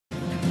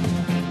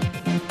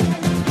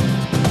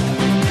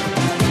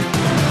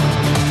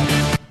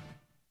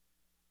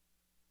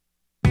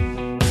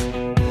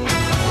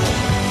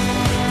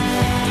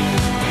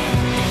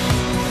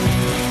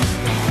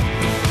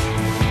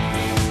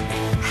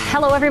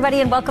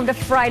everybody, and welcome to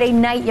Friday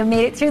night. You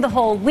made it through the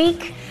whole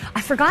week. I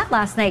forgot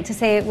last night to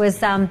say it was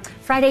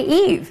Friday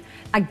Eve.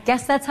 I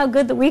guess that's how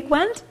good the week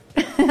went.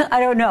 I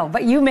don't know,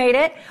 but you made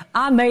it.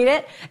 I made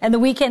it. And the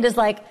weekend is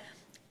like,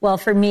 well,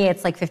 for me,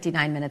 it's like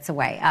 59 minutes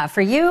away.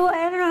 For you,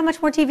 I don't know how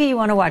much more TV you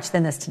want to watch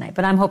than this tonight,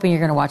 but I'm hoping you're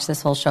going to watch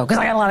this whole show because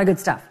I got a lot of good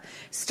stuff.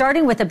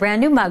 Starting with a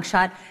brand new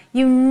mugshot.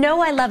 You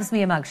know I loves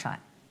me a mugshot.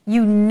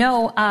 You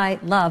know I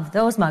love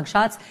those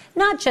mugshots,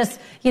 not just,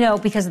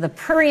 because of the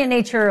prurient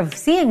nature of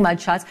seeing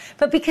mugshots,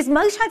 but because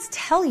mugshots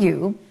tell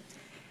you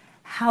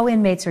how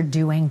inmates are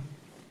doing.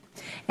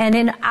 And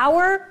in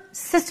our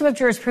system of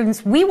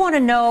jurisprudence, we want to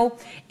know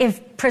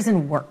if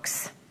prison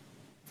works.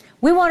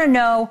 We want to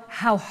know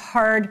how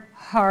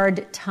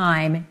hard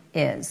time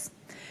is.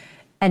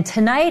 And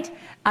tonight,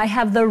 I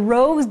have the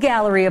rogues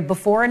gallery of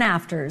before and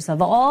afters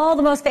of all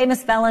the most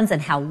famous felons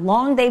and how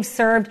long they've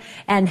served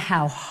and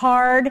how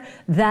hard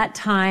that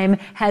time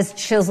has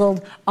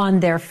chiseled on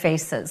their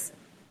faces.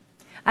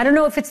 I don't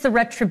know if it's the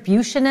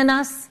retribution in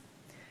us.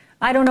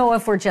 I don't know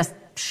if we're just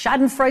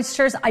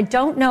schadenfreudsters. I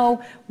don't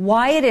know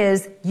why it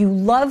is you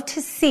love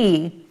to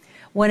see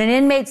when an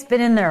inmate's been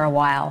in there a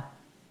while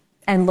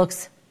and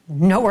looks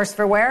no worse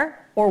for wear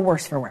or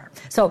worse for wear.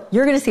 So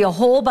you're going to see a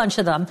whole bunch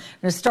of them. I'm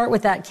going to start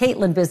with that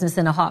Caitlin business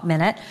in a hot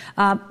minute.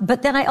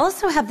 But then I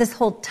also have this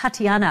whole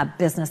Tatiana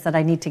business that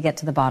I need to get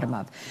to the bottom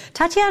of.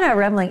 Tatiana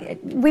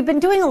Remling, we've been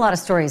doing a lot of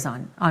stories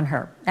on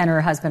her and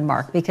her husband,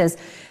 Mark, because,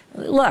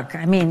 look,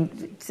 I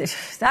mean,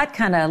 that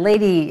kind of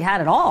lady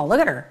had it all. Look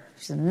at her.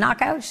 She's a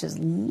knockout. She's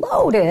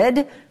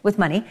loaded with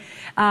money.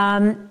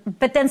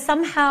 But then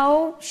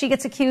somehow she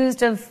gets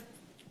accused of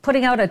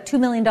putting out a $2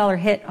 million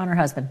hit on her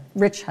husband,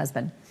 rich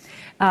husband.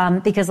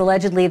 Because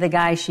allegedly the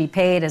guy she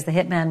paid as the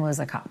hitman was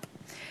a cop.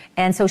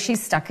 And so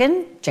she's stuck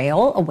in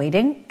jail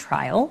awaiting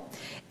trial.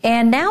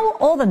 And now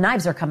all the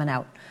knives are coming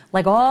out.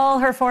 Like all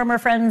her former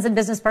friends and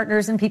business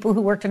partners and people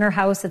who worked in her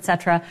house,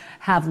 etc.,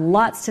 have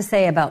lots to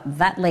say about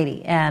that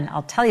lady. And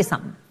I'll tell you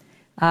something.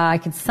 I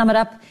could sum it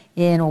up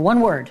in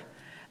one word.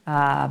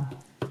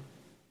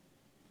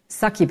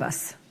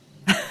 Succubus.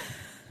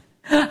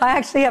 I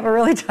actually have a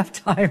really tough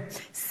time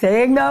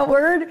saying that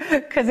word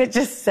because it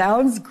just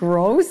sounds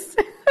gross.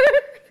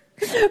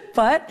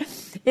 But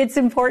it's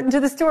important to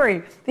the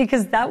story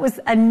because that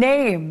was a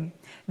name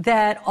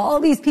that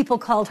all these people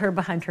called her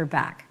behind her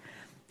back.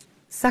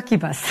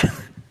 Succubus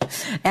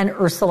and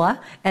Ursula.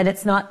 And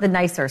it's not the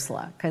nice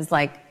Ursula because,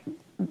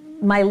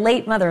 my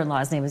late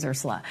mother-in-law's name is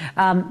Ursula.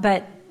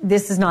 But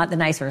this is not the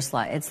nice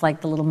Ursula. It's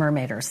like the Little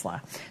Mermaid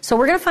Ursula. So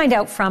we're going to find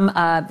out from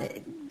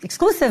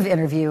exclusive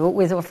interview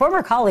with a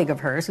former colleague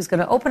of hers who's going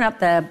to open up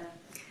the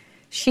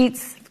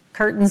sheets,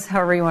 curtains,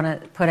 however you want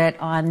to put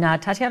it, on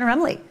Tatiana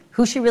Remling.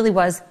 Who she really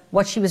was,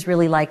 what she was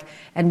really like,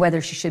 and whether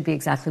she should be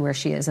exactly where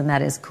she is, and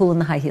that is cool in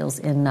the high heels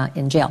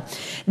in jail.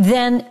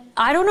 Then,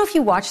 I don't know if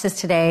you watched this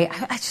today.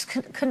 I just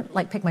couldn't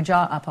pick my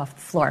jaw up off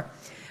the floor.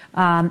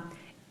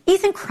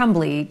 Ethan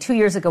Crumbley, 2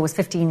 years ago, was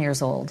 15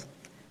 years old.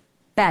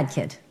 Bad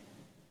kid.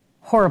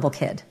 Horrible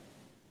kid.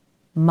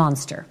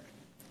 Monster.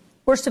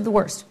 Worst of the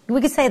worst.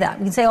 We could say that.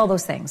 We can say all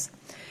those things.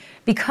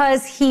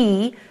 Because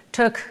he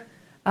took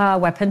a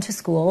weapon to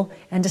school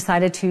and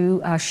decided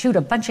to shoot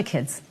a bunch of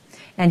kids.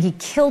 And he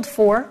killed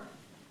 4,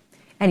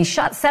 and he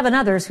shot 7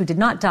 others who did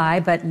not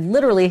die, but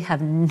literally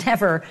have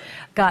never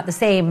got the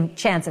same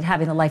chance at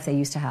having the life they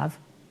used to have.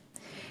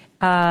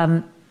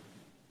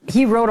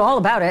 He wrote all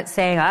about it,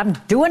 saying, I'm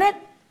doing it,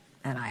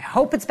 and I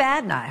hope it's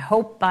bad, and I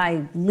hope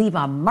I leave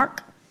a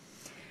mark.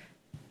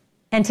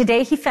 And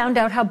today he found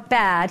out how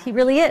bad he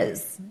really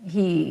is.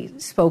 He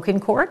spoke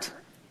in court.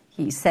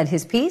 He said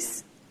his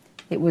piece.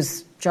 It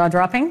was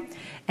jaw-dropping.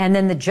 And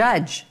then the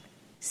judge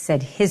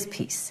said his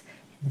piece.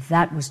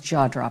 That was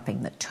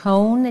jaw-dropping. The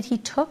tone that he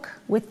took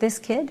with this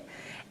kid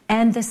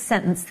and the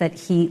sentence that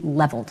he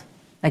leveled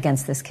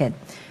against this kid.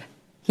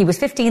 He was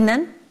 15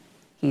 then.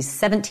 He's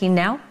 17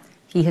 now.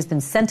 He has been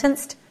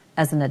sentenced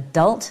as an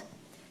adult,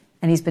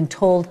 and he's been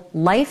told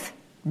life,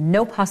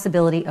 no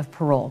possibility of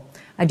parole.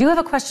 I do have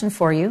a question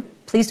for you.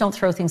 Please don't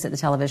throw things at the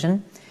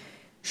television.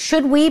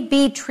 Should we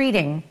be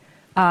treating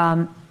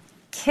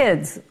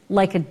kids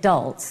like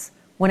adults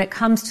when it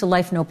comes to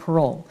life, no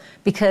parole?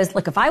 Because,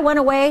 if I went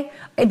away,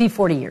 it'd be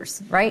 40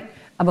 years, right,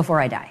 before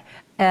I die.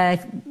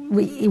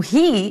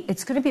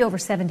 It's going to be over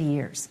 70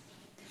 years.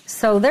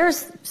 So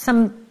there's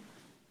some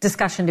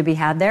discussion to be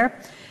had there.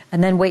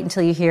 And then wait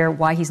until you hear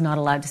why he's not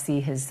allowed to see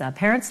his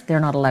parents.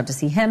 They're not allowed to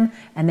see him,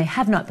 and they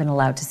have not been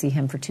allowed to see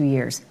him for 2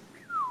 years.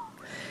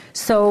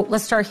 So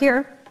let's start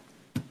here.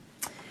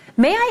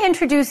 May I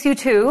introduce you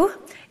to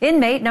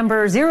inmate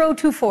number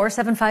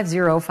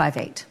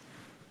 024-75058.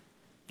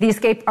 The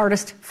escaped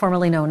artist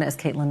formerly known as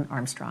Caitlin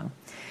Armstrong.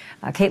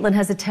 Caitlin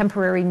has a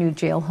temporary new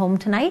jail home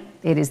tonight.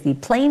 It is the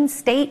Plain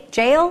State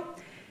Jail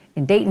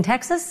in Dayton,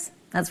 Texas.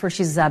 That's where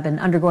she's been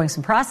undergoing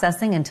some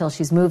processing until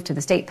she's moved to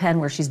the state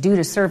pen where she's due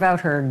to serve out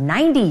her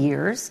 90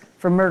 years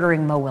for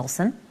murdering Mo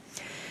Wilson.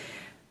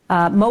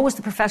 Mo was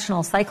the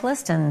professional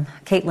cyclist and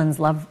Caitlin's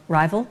love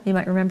rival, you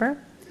might remember.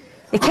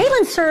 If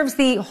Caitlin serves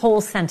the whole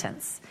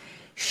sentence,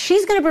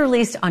 she's going to be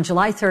released on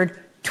July 3rd,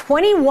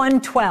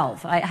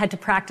 2112. I had to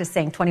practice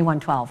saying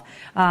 2112.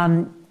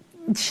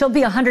 She'll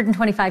be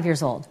 125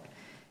 years old.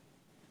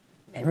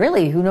 And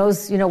really, who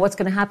knows, what's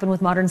going to happen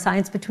with modern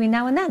science between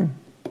now and then?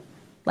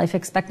 Life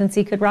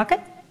expectancy could rocket.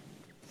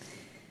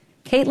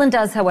 Caitlin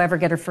does, however,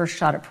 get her first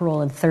shot at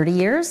parole in 30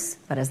 years.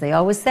 But as they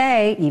always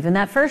say, even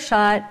that first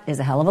shot is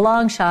a hell of a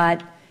long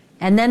shot.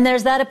 And then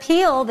there's that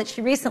appeal that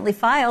she recently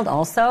filed,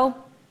 also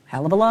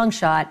hell of a long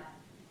shot.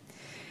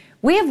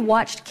 We have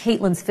watched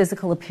Caitlin's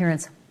physical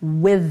appearance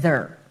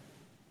wither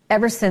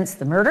ever since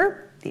the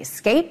murder, the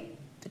escape,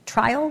 the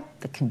trial,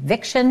 the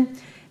conviction.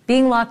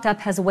 Being locked up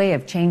has a way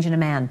of changing a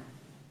man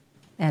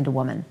and a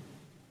woman.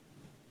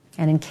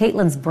 And in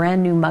Caitlin's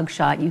brand new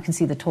mugshot, you can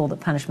see the toll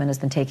that punishment has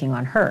been taking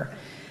on her.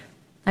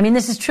 I mean,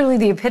 this is truly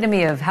the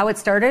epitome of how it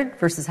started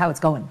versus how it's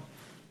going.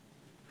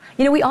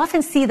 We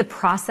often see the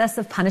process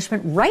of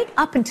punishment right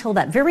up until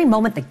that very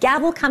moment the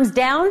gavel comes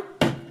down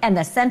and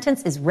the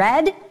sentence is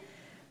read.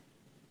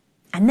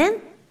 And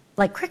then,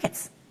 like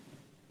crickets.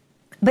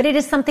 But it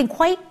is something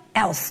quite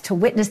else to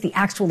witness the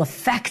actual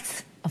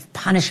effects of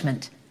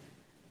punishment.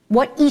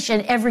 What each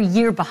and every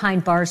year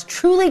behind bars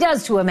truly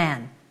does to a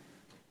man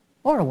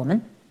or a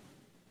woman.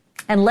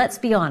 And let's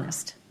be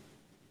honest,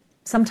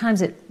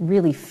 sometimes it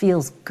really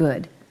feels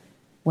good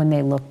when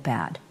they look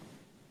bad.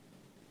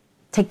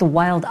 Take the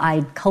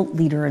wild-eyed cult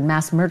leader and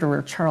mass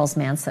murderer Charles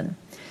Manson.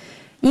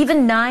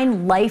 Even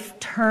 9 life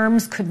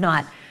terms could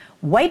not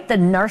wipe the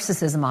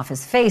narcissism off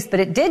his face, but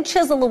it did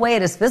chisel away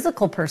at his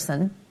physical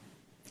person.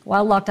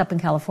 While locked up in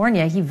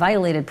California, he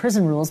violated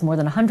prison rules more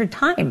than 100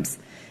 times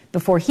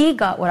before he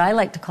got what I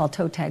like to call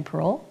toe tag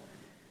parole.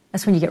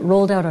 That's when you get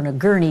rolled out on a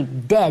gurney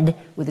dead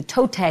with a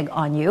toe tag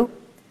on you.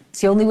 It's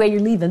the only way you're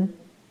leaving.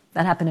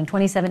 That happened in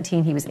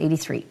 2017. He was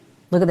 83.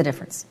 Look at the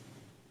difference.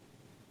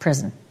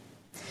 Prison.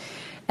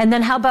 And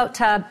then how about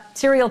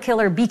serial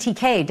killer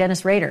BTK,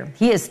 Dennis Rader?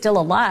 He is still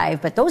alive,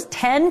 but those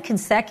 10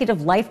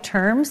 consecutive life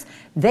terms,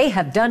 they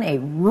have done a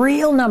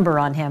real number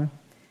on him.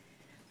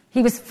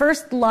 He was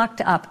first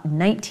locked up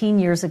 19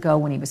 years ago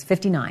when he was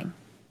 59.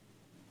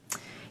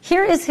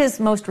 Here is his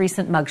most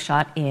recent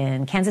mugshot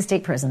in Kansas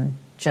State Prison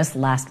just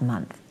last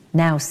month,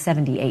 now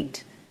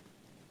 78.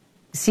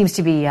 Seems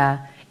to be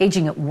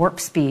aging at warp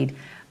speed,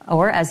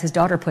 or as his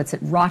daughter puts it,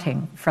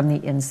 rotting from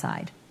the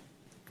inside.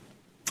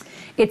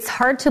 It's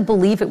hard to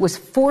believe it was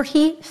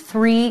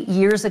 43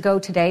 years ago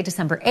today,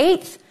 December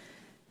 8th,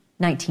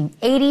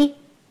 1980.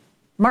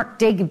 Mark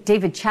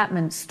David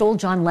Chapman stole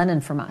John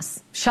Lennon from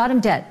us, shot him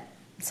dead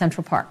in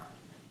Central Park.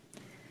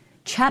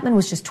 Chapman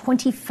was just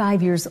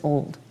 25 years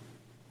old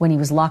when he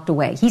was locked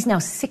away. He's now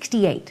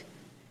 68.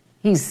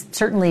 He's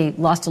certainly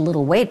lost a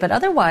little weight, but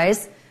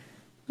otherwise,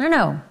 I don't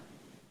know,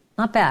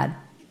 not bad.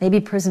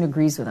 Maybe prison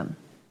agrees with him.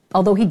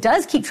 Although he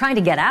does keep trying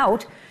to get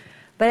out,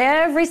 but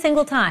every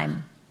single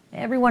time,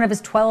 every one of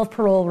his 12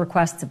 parole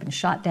requests have been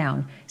shot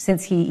down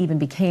since he even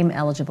became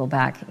eligible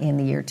back in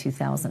the year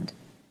 2000.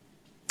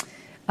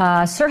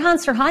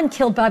 Sirhan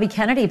killed Bobby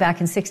Kennedy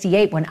back in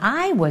 '68 when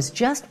I was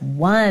just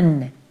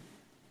 1.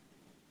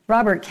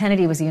 Robert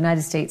Kennedy was a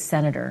United States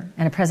senator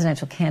and a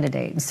presidential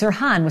candidate. And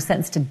Sirhan was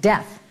sentenced to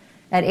death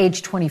at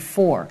age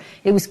 24.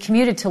 It was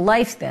commuted to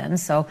life then,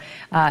 so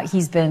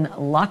he's been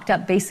locked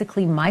up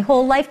basically my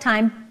whole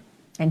lifetime,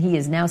 and he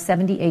is now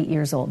 78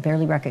 years old,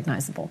 barely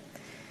recognizable.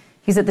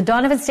 He's at the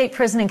Donovan State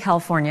Prison in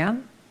California,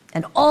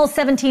 and all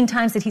 17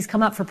 times that he's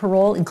come up for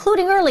parole,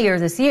 including earlier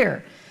this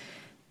year,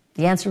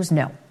 the answer was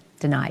no,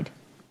 denied.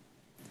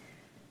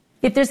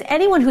 If there's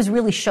anyone who's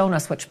really shown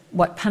us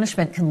what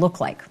punishment can look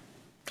like,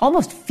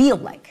 almost feel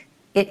like,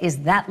 it is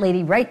that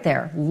lady right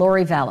there,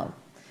 Lori Vallow.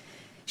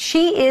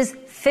 She is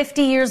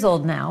 50 years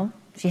old now.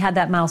 She had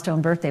that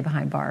milestone birthday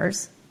behind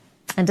bars.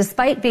 And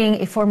despite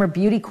being a former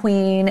beauty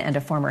queen and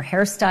a former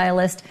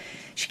hairstylist,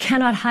 she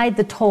cannot hide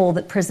the toll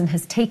that prison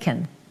has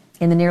taken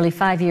in the nearly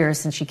 5 years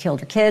since she killed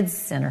her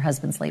kids and her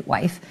husband's late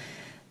wife.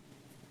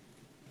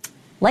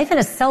 Life in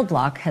a cell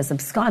block has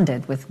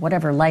absconded with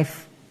whatever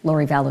life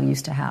Lori Vallow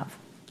used to have.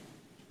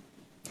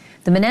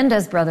 The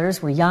Menendez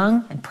brothers were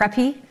young and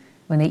preppy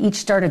when they each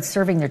started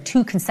serving their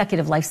 2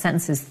 consecutive life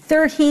sentences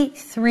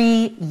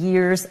 33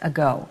 years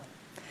ago.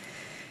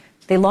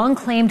 They long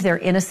claimed their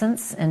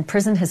innocence, and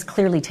prison has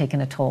clearly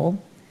taken a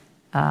toll.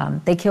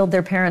 They killed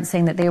their parents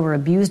saying that they were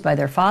abused by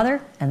their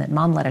father and that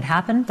mom let it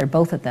happen. They're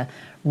both at the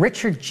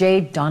Richard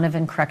J.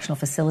 Donovan Correctional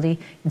Facility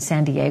in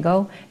San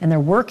Diego, and they're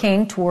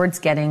working towards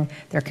getting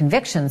their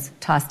convictions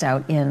tossed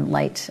out in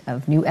light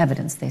of new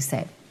evidence, they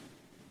say.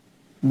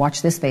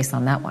 Watch this space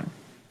on that one.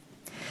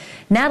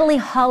 Natalie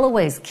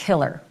Holloway's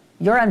killer,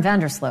 Joran van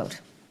der Sloot,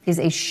 is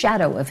a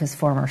shadow of his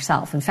former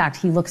self. In fact,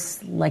 he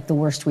looks like the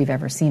worst we've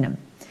ever seen him.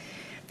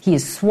 He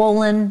is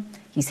swollen,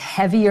 he's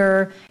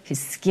heavier, his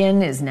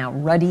skin is now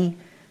ruddy.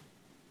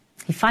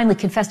 He finally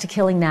confessed to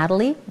killing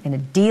Natalie in a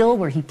deal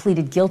where he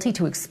pleaded guilty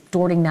to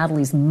extorting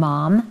Natalie's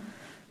mom.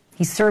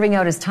 He's serving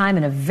out his time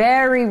in a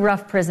very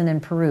rough prison in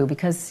Peru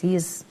because he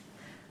is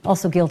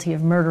also guilty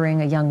of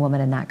murdering a young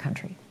woman in that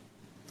country.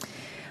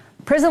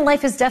 Prison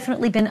life has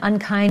definitely been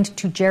unkind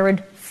to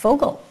Jared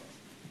Fogle.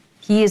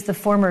 He is the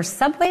former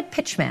Subway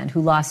pitchman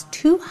who lost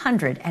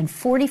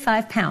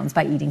 245 pounds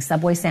by eating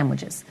Subway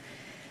sandwiches.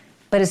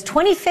 But his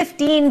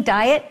 2015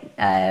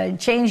 diet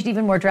changed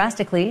even more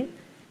drastically.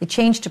 It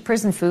changed to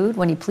prison food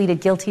when he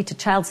pleaded guilty to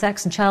child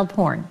sex and child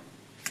porn.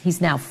 He's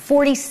now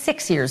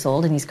 46 years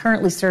old, and he's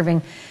currently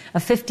serving a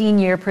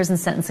 15-year prison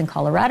sentence in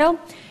Colorado.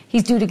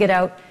 He's due to get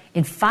out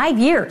in 5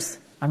 years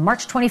on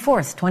March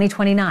 24th,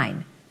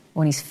 2029,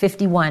 when he's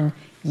 51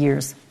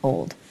 years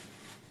old.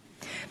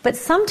 But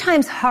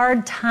sometimes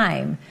hard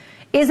time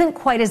isn't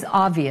quite as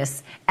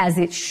obvious as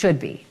it should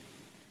be.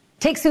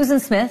 Take Susan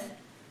Smith.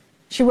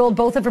 She rolled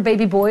both of her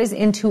baby boys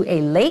into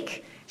a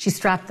lake. She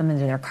strapped them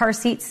into their car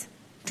seats,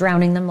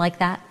 drowning them like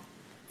that.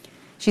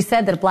 She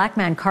said that a black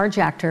man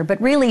carjacked her, but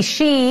really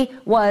she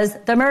was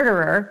the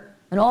murderer,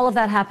 and all of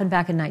that happened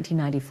back in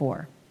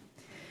 1994.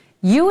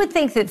 You would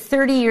think that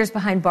 30 years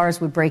behind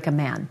bars would break a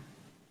man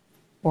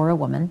or a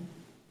woman,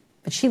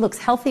 but she looks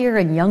healthier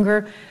and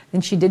younger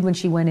than she did when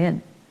she went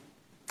in.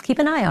 Keep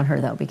an eye on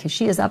her, though, because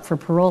she is up for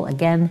parole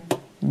again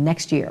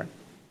next year.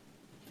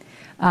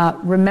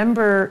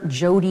 Remember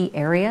Jodi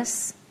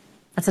Arias?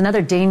 That's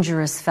another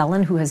dangerous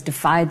felon who has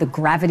defied the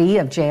gravity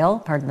of jail,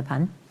 pardon the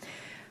pun.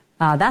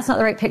 That's not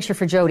the right picture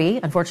for Jodi.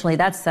 Unfortunately,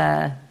 that's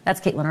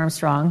Caitlin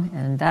Armstrong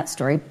and that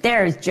story.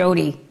 There's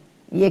Jodi.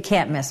 You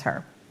can't miss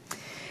her.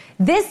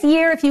 This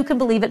year, if you can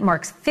believe it,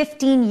 marks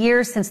 15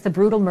 years since the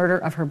brutal murder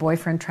of her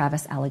boyfriend,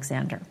 Travis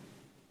Alexander.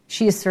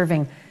 She is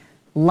serving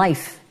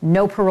life,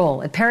 no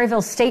parole, at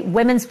Perryville State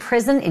Women's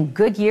Prison in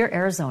Goodyear,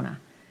 Arizona.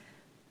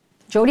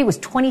 Jodi was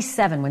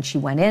 27 when she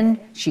went in.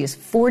 She is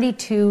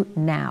 42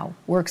 now,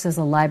 works as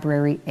a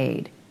library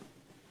aide.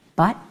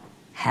 But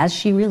has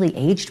she really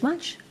aged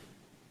much?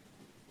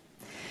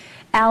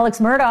 Alex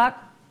Murdaugh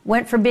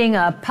went from being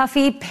a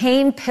puffy,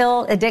 pain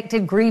pill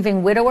addicted,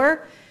 grieving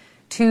widower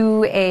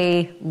to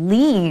a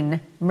lean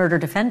murder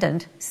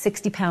defendant,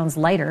 60 pounds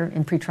lighter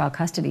in pretrial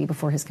custody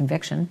before his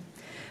conviction.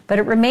 But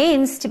it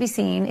remains to be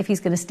seen if he's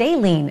going to stay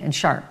lean and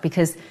sharp,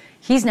 because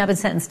he's now been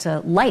sentenced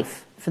to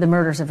life for the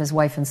murders of his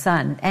wife and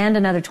son, and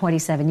another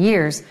 27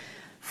 years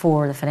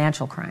for the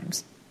financial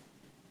crimes.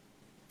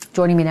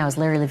 Joining me now is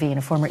Larry Levine,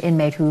 a former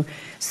inmate who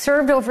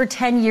served over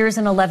 10 years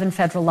in 11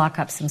 federal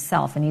lockups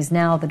himself, and he's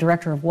now the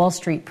director of Wall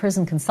Street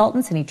Prison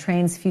Consultants, and he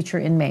trains future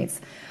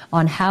inmates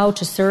on how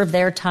to serve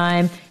their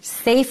time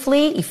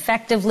safely,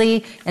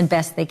 effectively, and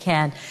best they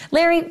can.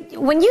 Larry,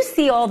 when you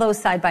see all those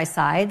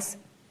side-by-sides,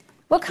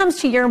 what comes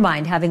to your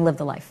mind, having lived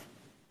the life?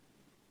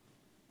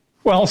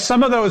 Well,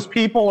 some of those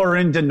people are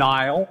in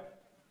denial.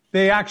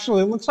 It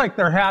looks like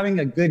they're having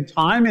a good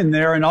time in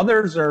there, and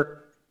others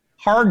are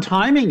hard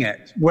timing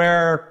it,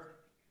 where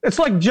it's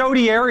like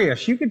Jodi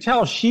Arias. You could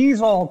tell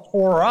she's all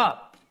tore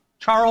up.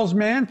 Charles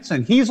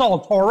Manson, he's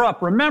all tore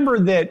up. Remember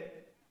that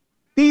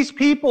these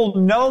people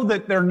know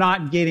that they're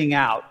not getting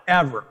out,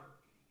 ever.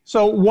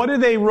 So what do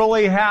they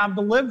really have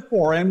to live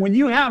for? And when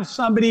you have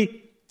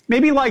somebody,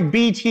 maybe like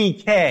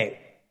BTK,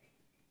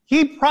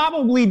 he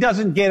probably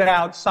doesn't get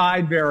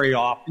outside very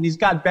often. He's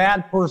got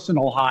bad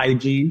personal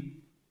hygiene.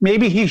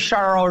 Maybe he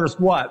showers,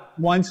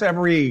 once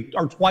every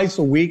or twice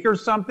a week or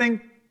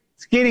something?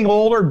 He's getting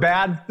older,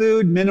 bad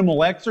food,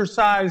 minimal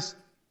exercise,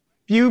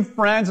 few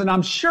friends, and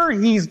I'm sure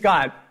he's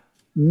got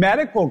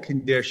medical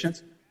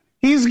conditions.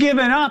 He's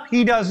given up.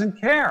 He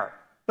doesn't care.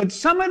 But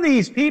some of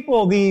these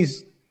people,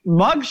 these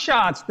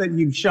mugshots that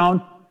you've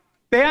shown,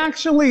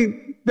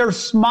 they're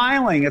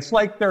smiling. It's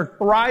like they're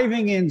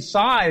thriving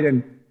inside,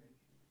 and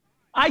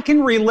I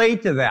can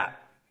relate to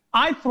that.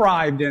 I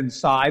thrived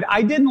inside.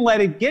 I didn't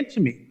let it get to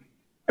me.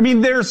 I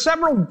mean, there are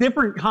several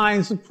different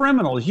kinds of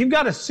criminals. You've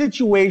got a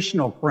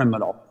situational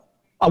criminal,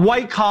 a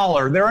white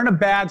collar. They're in a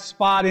bad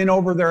spot, in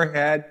over their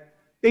head.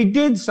 They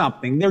did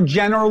something. They're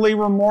generally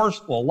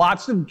remorseful,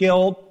 lots of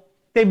guilt.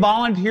 They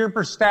volunteer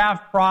for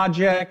staff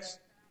projects,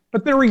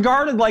 but they're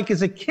regarded like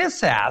as a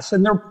kiss ass,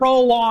 and they're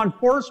pro-law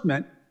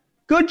enforcement.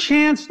 Good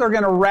chance they're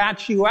going to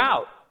rat you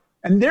out.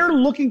 And they're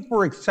looking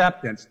for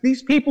acceptance.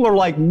 These people are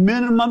like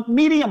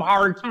medium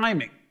hard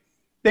timing.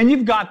 Then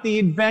you've got the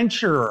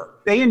adventurer.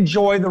 They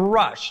enjoy the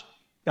rush.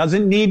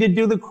 Doesn't need to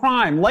do the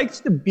crime. Likes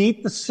to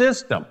beat the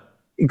system.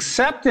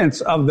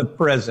 Acceptance of the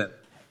prison.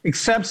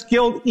 Accepts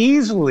guilt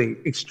easily.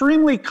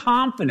 Extremely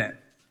confident.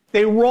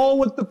 They roll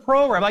with the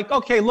program. Like,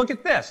 okay, look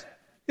at this.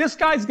 This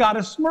guy's got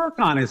a smirk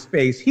on his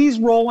face. He's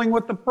rolling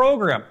with the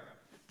program.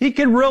 He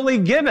can really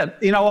give it,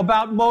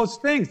 about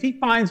most things. He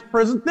finds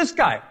this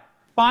guy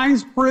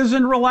finds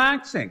prison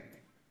relaxing.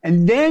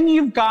 And then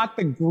you've got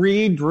the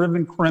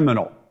greed-driven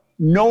criminal.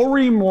 No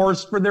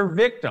remorse for their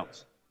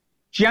victims.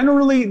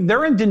 Generally,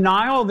 they're in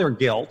denial of their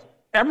guilt.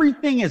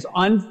 Everything is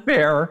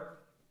unfair,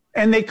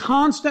 and they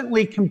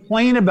constantly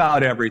complain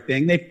about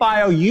everything. They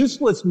file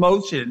useless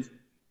motions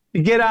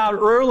to get out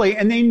early,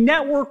 and they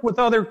network with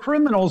other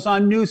criminals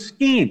on new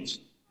schemes.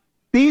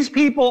 These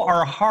people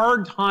are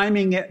hard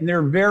timing it, and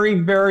they're very,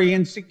 very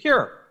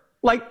insecure.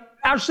 Like,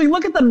 actually,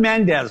 look at the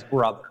Mendez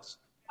brothers.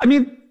 I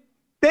mean,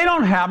 they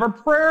don't have a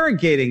prayer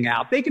getting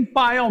out. They can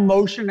file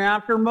motion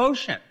after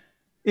motion.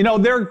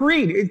 They're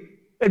greedy.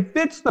 It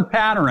fits the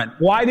pattern.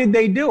 Why did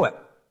they do it?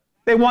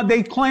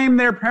 They claim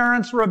their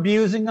parents were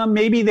abusing them.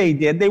 Maybe they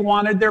did. They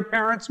wanted their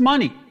parents'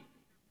 money.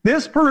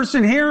 This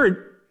person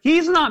here,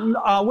 he's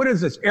not, what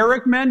is this,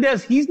 Eric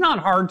Mendez? He's not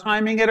hard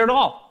timing it at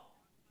all.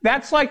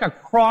 That's like a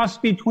cross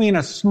between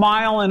a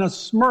smile and a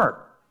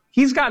smirk.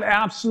 He's got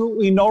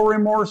absolutely no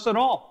remorse at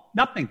all.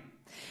 Nothing.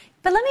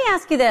 But let me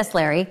ask you this,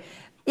 Larry.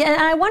 Yeah,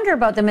 and I wonder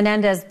about the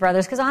Menendez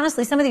brothers, because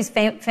honestly, some of these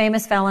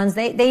famous felons,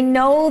 they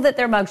know that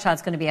their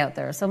mugshot's going to be out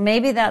there. So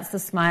maybe that's the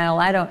smile.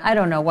 I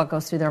don't know what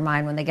goes through their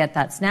mind when they get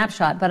that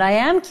snapshot. But I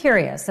am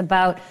curious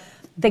about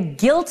the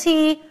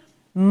guilty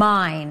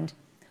mind,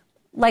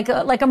 like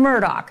a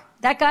Murdoch.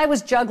 That guy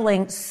was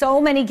juggling so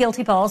many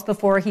guilty balls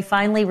before he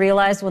finally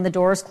realized when the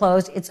doors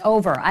closed, it's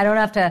over. I don't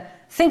have to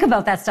think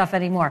about that stuff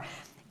anymore.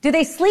 Do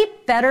they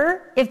sleep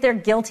better if they're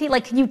guilty?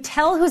 Like, can you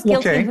tell who's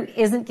guilty and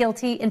who isn't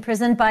guilty in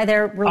prison by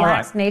their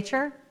relaxed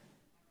nature?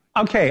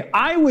 Okay,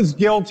 I was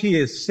guilty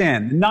as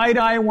sin. The night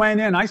I went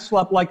in, I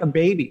slept like a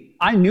baby.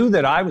 I knew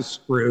that I was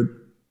screwed.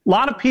 A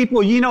lot of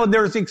people,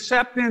 there's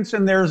acceptance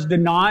and there's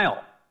denial.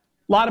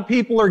 A lot of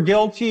people are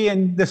guilty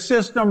and the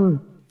system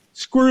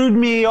screwed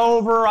me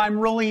over. I'm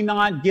really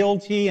not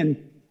guilty.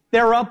 And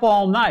they're up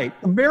all night.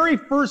 The very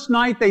first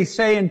night they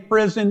say in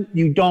prison,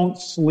 you don't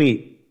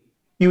sleep.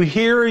 You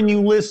hear and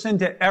you listen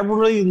to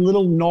every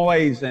little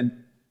noise and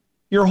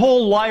your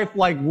whole life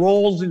like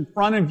rolls in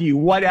front of you.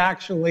 What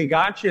actually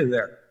got you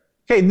there?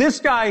 Okay, this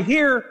guy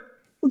here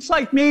looks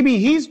like maybe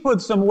he's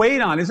put some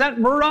weight on. Is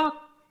that Murdoch?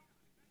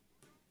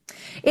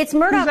 It's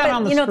Murdoch,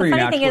 but the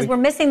funny thing is we're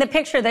missing the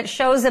picture that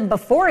shows him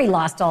before he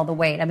lost all the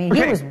weight. I mean,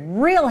 he was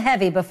real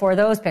heavy before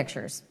those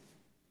pictures.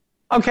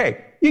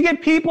 Okay, you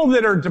get people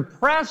that are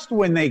depressed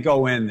when they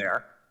go in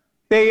there.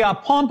 They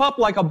pump up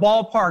like a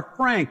ballpark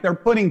crank. They're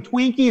putting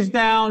Twinkies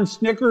down,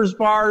 Snickers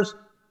bars.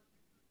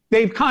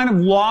 They've kind of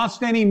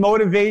lost any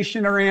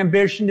motivation or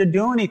ambition to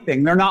do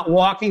anything. They're not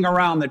walking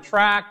around the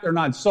track. They're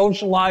not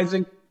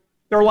socializing.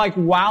 They're like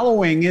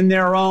wallowing in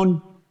their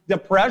own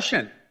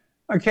depression.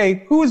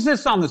 Okay, who is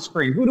this on the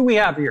screen? Who do we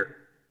have here?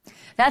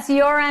 That's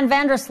Joran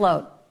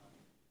Vandersloot.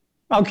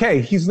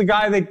 Okay, he's the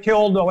guy that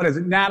killed,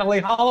 Natalie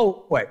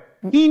Holloway.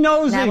 He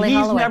knows that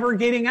he's never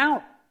getting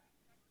out.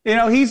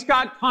 He's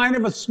got kind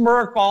of a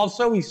smirk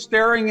also. He's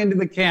staring into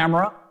the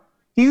camera.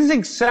 He's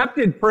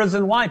accepted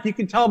prison life. You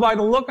can tell by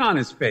the look on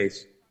his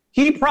face.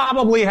 He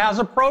probably has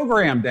a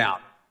program down.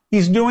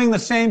 He's doing the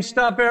same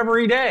stuff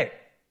every day.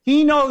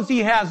 He knows he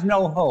has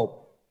no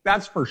hope.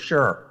 That's for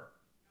sure.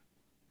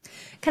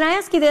 Can I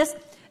ask you this?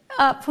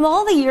 From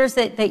all the years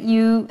that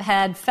you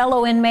had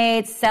fellow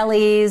inmates,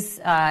 cellies,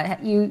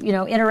 you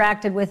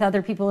interacted with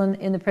other people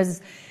in the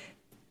prisons,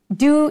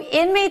 do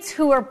inmates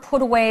who are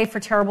put away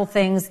for terrible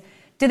things,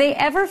 do they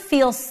ever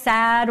feel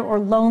sad or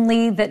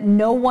lonely that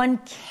no one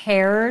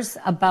cares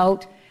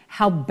about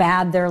how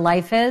bad their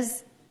life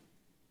is?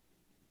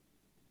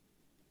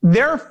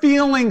 They're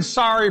feeling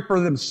sorry for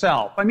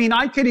themselves. I mean,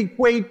 I could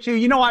equate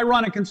to, I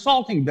run a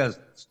consulting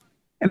business.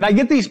 And I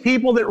get these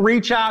people that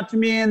reach out to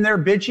me and they're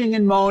bitching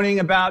and moaning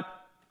about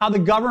how the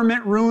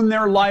government ruined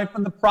their life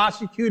and the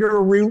prosecutor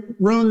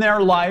ruined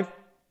their life.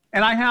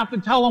 And I have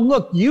to tell them,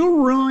 look,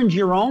 you ruined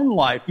your own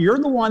life. You're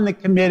the one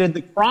that committed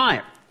the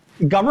crime.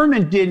 The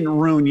government didn't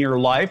ruin your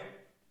life.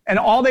 And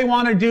all they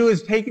want to do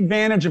is take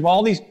advantage of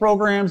all these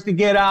programs to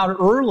get out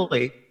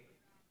early.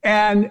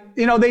 And,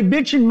 they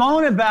bitch and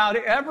moan about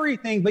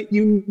everything, but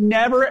you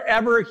never,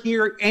 ever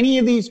hear any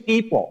of these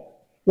people,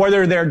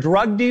 whether they're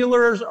drug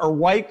dealers or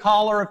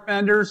white-collar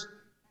offenders,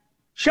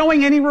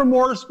 showing any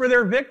remorse for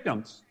their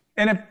victims.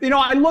 And if,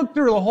 I looked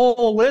through the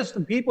whole list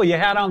of people you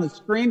had on the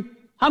screen,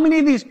 how many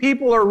of these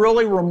people are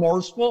really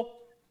remorseful?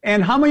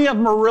 And how many of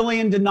them are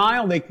really in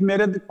denial they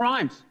committed the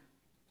crimes?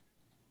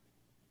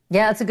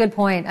 Yeah, that's a good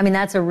point. I mean,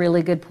 that's a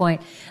really good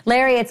point.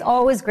 Larry, it's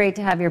always great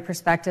to have your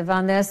perspective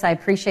on this. I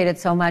appreciate it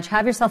so much.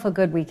 Have yourself a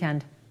good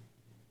weekend.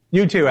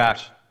 You too,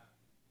 Ash.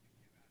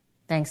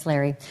 Thanks,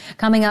 Larry.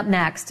 Coming up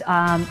next,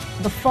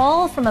 the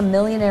fall from a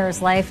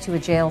millionaire's life to a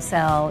jail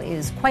cell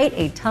is quite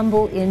a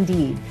tumble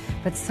indeed.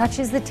 But such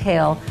is the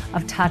tale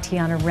of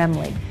Tatiana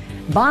Remley.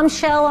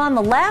 Bombshell on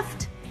the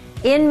left,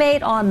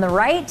 inmate on the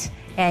right,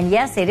 and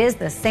yes, it is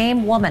the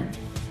same woman.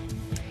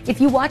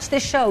 If you watch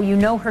this show, you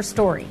know her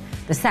story.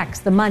 The sex,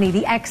 the money,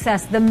 the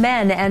excess, the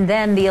men, and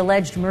then the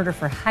alleged murder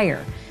for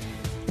hire.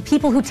 The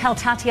people who tell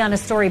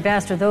Tatiana's story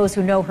best are those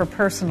who know her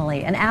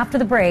personally. And after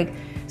the break,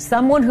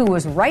 someone who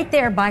was right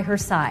there by her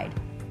side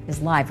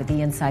is live with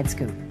the Inside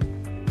Scoop.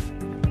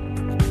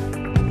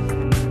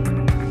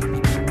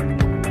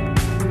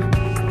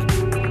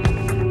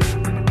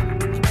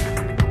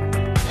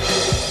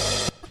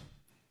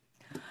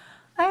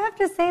 I have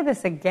to say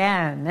this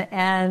again,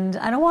 and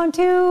I don't want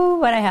to,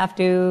 but I have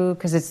to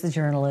because it's the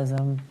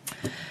journalism.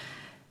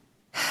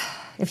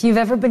 If you've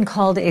ever been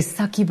called a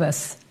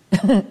succubus,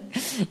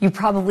 you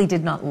probably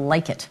did not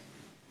like it.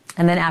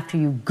 And then after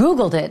you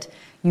Googled it,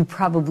 you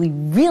probably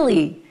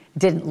really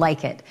didn't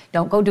like it.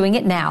 Don't go doing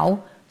it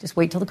now. Just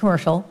wait till the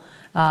commercial.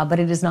 But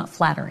it is not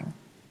flattering.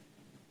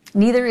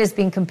 Neither is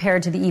being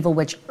compared to the evil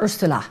witch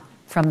Ursula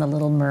from The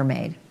Little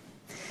Mermaid.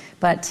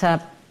 But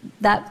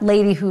that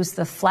lady who's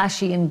the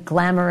flashy and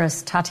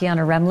glamorous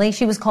Tatiana Remley,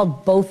 she was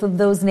called both of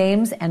those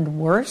names and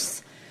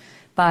worse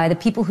by the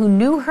people who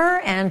knew her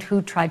and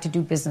who tried to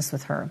do business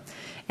with her.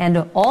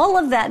 And all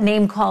of that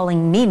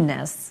name-calling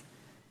meanness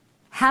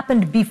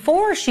happened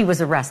before she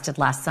was arrested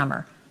last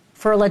summer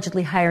for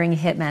allegedly hiring a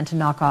hitman to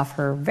knock off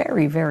her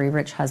very, very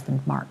rich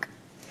husband, Mark.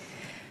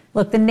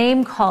 Look, the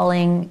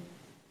name-calling,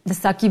 the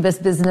succubus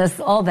business,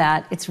 all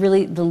that, it's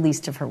really the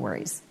least of her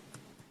worries.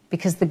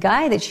 Because the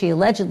guy that she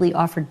allegedly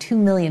offered $2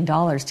 million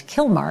to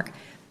kill Mark,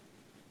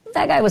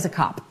 that guy was a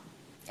cop.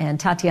 And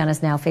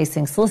Tatiana's now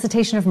facing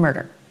solicitation of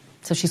murder.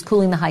 So she's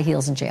cooling the high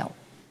heels in jail.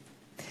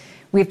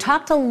 We've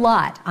talked a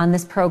lot on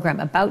this program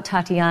about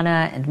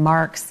Tatiana and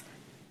Mark's,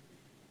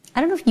 I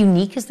don't know if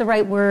unique is the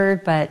right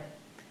word, but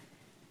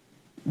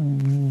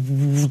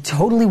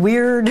totally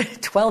weird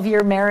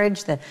 12-year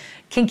marriage, the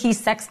kinky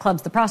sex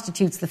clubs, the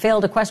prostitutes, the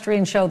failed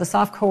equestrian show, the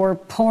softcore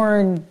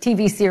porn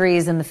TV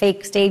series, and the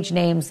fake stage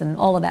names and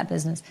all of that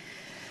business.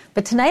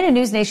 But tonight, a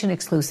News Nation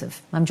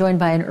exclusive. I'm joined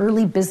by an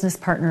early business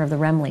partner of the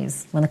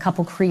Remleys when the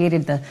couple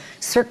created the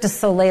Cirque du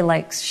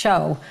Soleil-like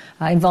show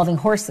involving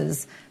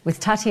horses with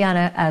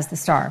Tatiana as the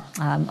star.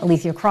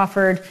 Alethea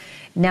Crawford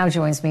now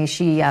joins me.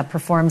 She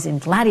performs in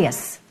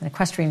Gladius, an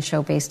equestrian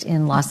show based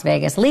in Las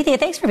Vegas. Alethea,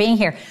 thanks for being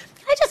here.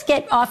 Can I just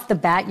get off the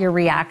bat your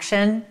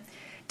reaction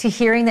to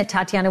hearing that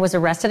Tatiana was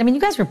arrested? I mean,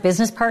 you guys were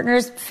business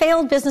partners,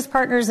 failed business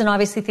partners, and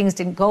obviously things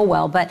didn't go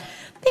well. But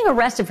being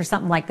arrested for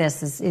something like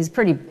this is a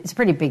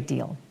pretty big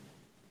deal.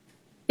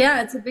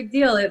 Yeah, it's a big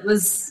deal. It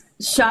was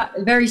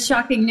very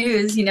shocking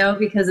news,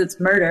 because it's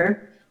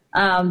murder.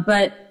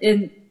 But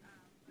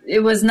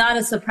it was not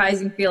a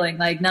surprising feeling.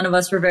 Like, none of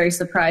us were very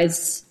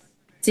surprised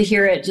to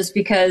hear it, just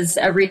because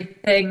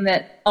everything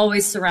that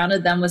always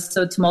surrounded them was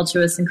so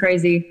tumultuous and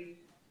crazy.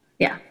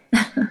 Yeah.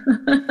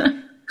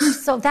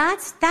 So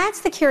that's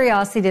the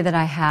curiosity that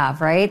I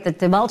have, right? The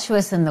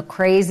tumultuous and the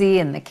crazy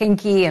and the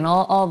kinky and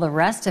all the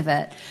rest of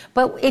it.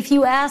 But if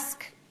you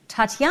ask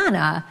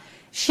Tatiana,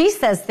 she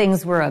says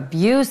things were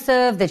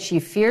abusive, that she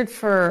feared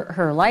for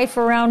her life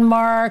around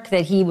Mark,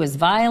 that he was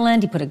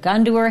violent, he put a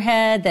gun to her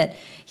head, that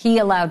he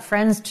allowed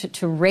friends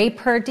to rape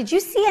her. Did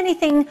you see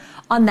anything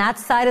on that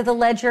side of the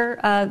ledger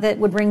that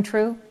would ring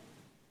true?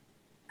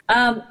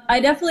 I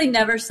definitely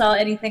never saw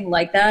anything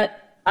like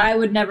that. I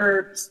would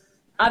never...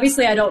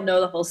 Obviously, I don't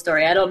know the whole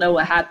story. I don't know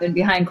what happened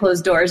behind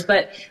closed doors.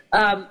 But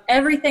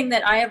everything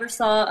that I ever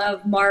saw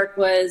of Mark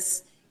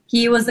was...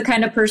 He was the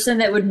kind of person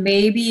that would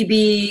maybe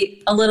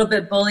be a little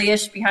bit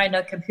bullyish behind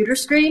a computer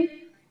screen,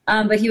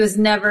 but he was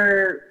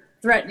never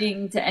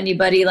threatening to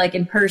anybody like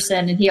in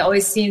person. And he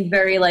always seemed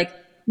very like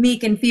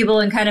meek and feeble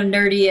and kind of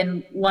nerdy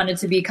and wanted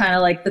to be kind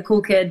of like the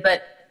cool kid,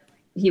 but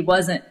he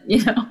wasn't,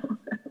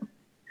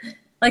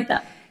 like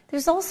that.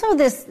 There's also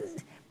this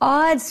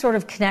odd sort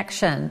of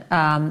connection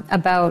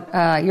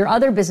about your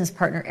other business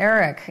partner,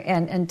 Eric,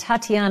 and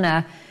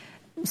Tatiana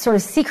sort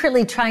of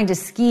secretly trying to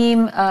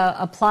scheme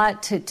a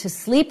plot to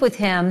sleep with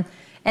him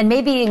and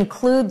maybe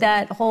include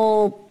that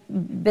whole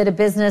bit of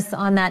business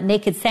on that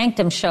Naked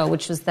Sanctum show,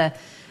 which was the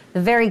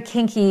very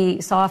kinky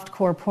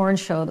softcore porn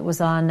show that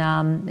was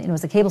on, it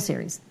was a cable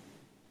series.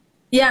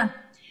 Yeah.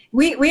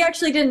 We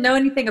actually didn't know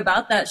anything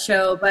about that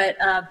show, but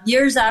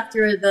years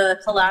after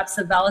the collapse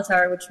of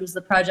Valatar, which was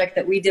the project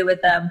that we did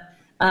with them,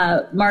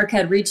 Mark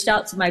had reached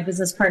out to my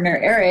business partner,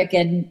 Eric,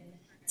 and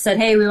said,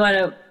 hey, we want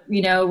to,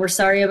 we're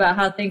sorry about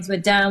how things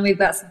went down. We've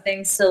got some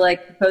things to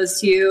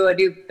propose to you, a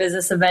new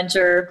business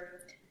adventure.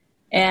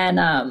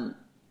 And,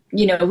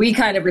 we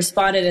kind of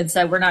responded and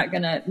said, we're not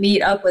going to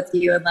meet up with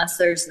you unless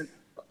there's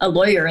a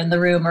lawyer in the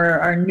room or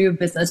our new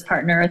business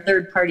partner, a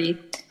third party.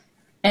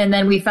 And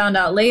then we found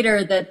out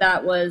later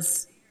that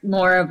was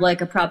more of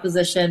a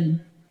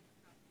proposition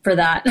for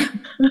that.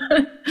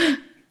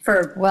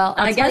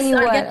 I'll tell you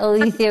what,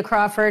 Alethea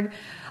Crawford,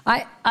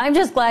 I'm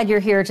just glad you're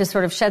here to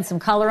sort of shed some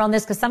color on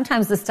this, because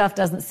sometimes this stuff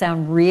doesn't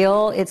sound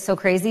real. It's so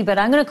crazy. But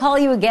I'm going to call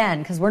you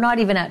again because we're not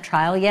even at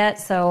trial yet.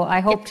 So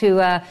I hope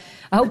to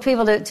be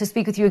able to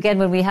speak with you again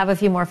when we have a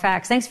few more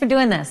facts. Thanks for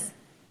doing this.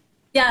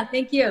 Yeah,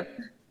 thank you.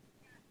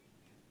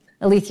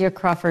 Alethea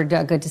Crawford,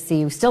 good to see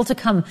you. Still to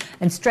come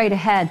and straight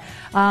ahead.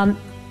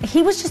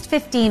 He was just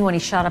 15 when he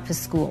shot up his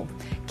school,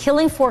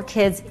 killing 4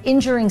 kids,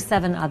 injuring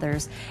 7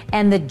 others.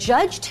 And the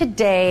judge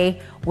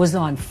today was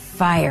on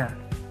fire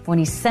when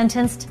he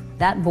sentenced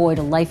that boy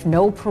to life,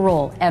 no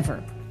parole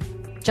ever.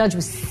 Judge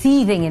was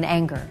seething in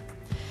anger.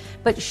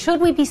 But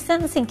should we be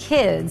sentencing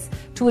kids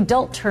to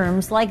adult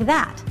terms like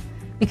that?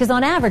 Because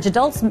on average,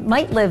 adults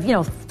might live,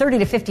 30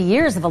 to 50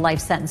 years of a life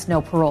sentence,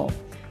 no parole.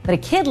 But a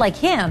kid like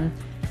him,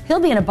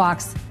 he'll be in a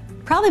box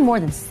probably more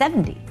than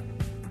 70.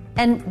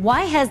 And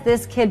why has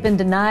this kid been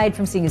denied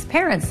from seeing his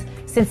parents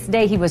since the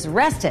day he was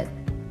arrested?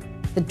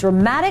 The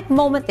dramatic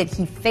moment that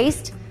he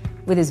faced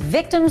with his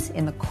victims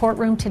in the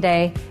courtroom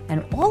today,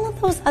 and all of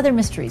those other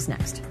mysteries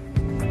next.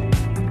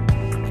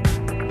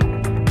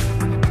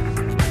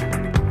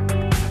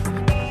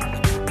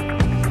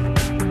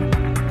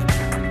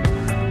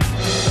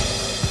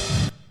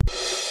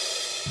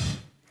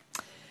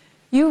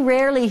 You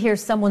rarely hear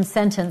someone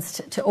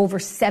sentenced to over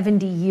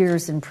 70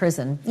 years in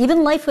prison.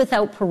 Even life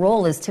without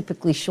parole is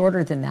typically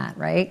shorter than that,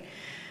 right?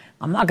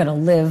 I'm not going to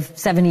live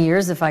 70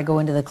 years if I go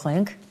into the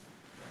clink.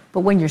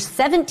 But when you're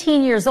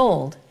 17 years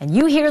old and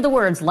you hear the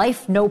words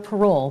life, no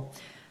parole,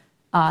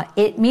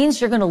 it means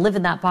you're going to live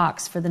in that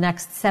box for the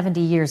next 70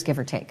 years, give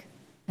or take.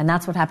 And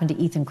that's what happened to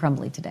Ethan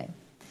Crumbley today.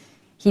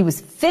 He was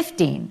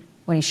 15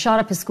 when he shot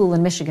up his school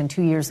in Michigan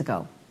 2 years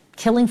ago,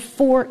 killing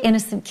 4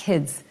 innocent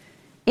kids,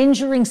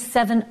 injuring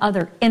 7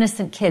 other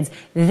innocent kids.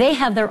 They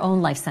have their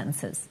own life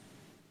sentences.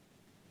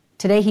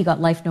 Today he got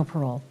life, no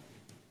parole.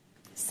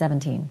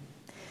 17.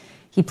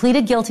 He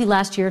pleaded guilty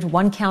last year to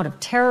 1 count of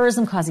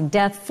terrorism causing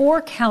death,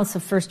 4 counts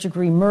of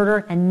first-degree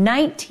murder, and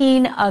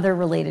 19 other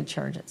related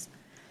charges.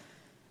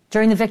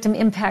 During the victim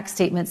impact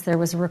statements, there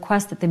was a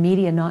request that the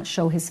media not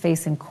show his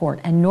face in court.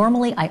 And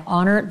normally I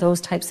honor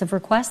those types of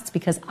requests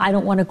because I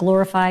don't want to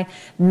glorify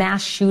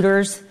mass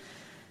shooters.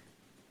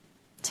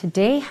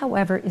 Today,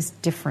 however, is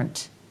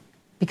different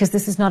because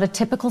this is not a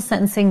typical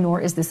sentencing,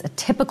 nor is this a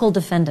typical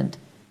defendant.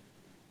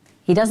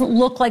 He doesn't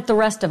look like the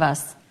rest of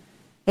us.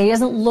 He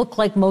doesn't look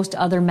like most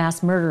other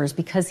mass murderers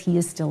because he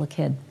is still a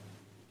kid.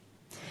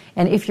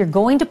 And if you're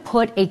going to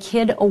put a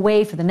kid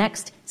away for the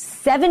next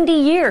 70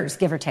 years,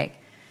 give or take,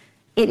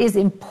 it is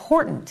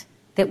important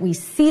that we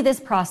see this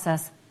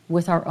process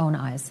with our own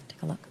eyes.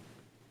 Take a look.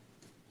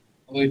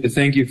 I'd like to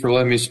thank you for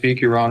letting me speak,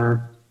 Your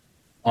Honor.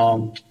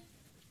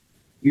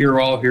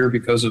 You're all here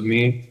because of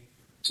me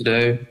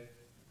today,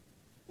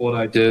 what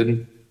I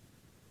did.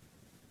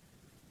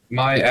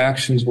 My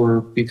actions were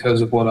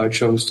because of what I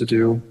chose to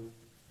do.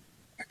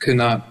 I could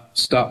not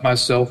stop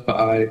myself, but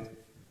I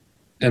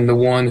am the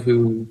one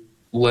who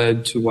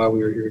led to why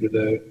we are here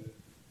today.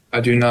 I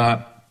do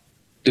not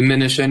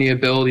diminish any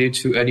ability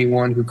to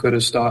anyone who could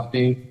have stopped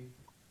me,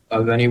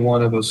 of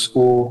anyone of a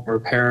school or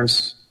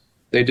parents.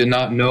 They did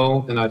not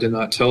know, and I did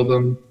not tell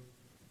them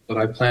what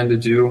I planned to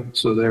do,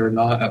 so they are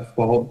not at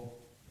fault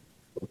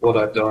of what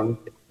I've done.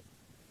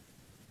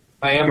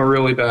 I am a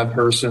really bad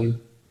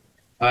person.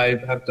 I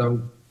have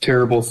done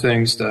terrible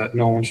things that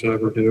no one should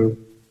ever do.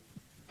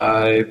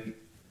 I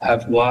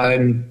have lied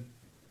and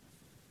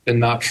been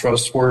not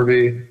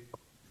trustworthy.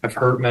 I've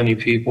hurt many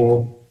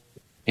people,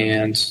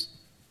 and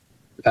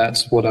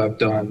that's what I've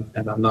done,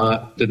 and I'm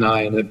not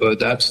denying it, but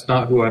that's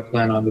not who I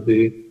plan on to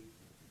be.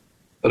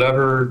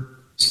 Whatever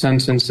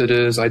sentence it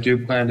is, I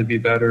do plan to be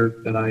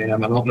better than I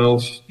am. I don't know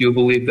if you'll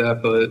believe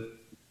that, but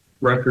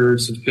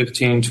records of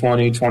 15,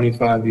 20,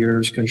 25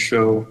 years can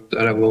show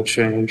that it will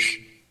change.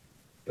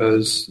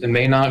 Because it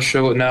may not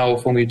show it now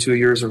with only 2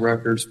 years of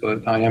records,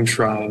 but I am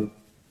trying.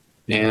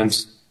 And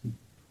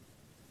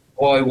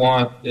all I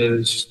want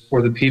is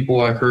for the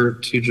people I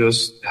hurt to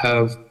just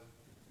have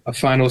a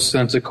final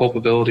sense of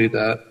culpability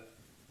that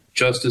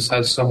justice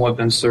has somewhat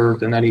been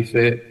served in any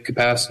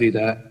capacity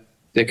that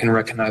they can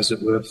recognize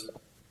it with.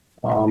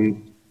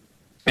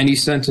 Any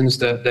sentence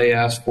that they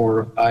ask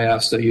for, I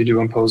ask that you do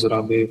impose it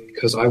on me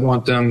because I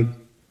want them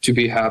to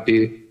be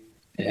happy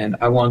and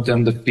I want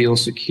them to feel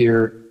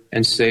secure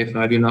and safe, and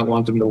I do not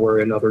want them to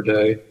worry another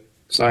day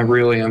because I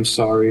really am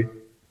sorry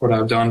for what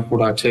I've done, for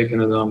what I've taken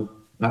to them.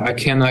 I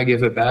cannot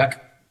give it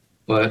back,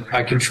 but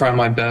I can try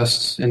my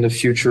best in the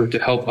future to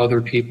help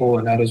other people,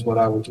 and that is what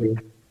I will do.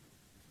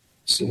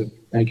 So,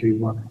 thank you,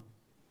 Mother.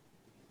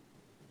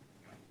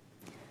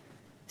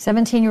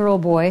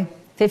 17-year-old boy,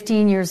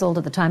 15 years old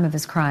at the time of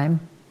his crime,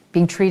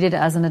 being treated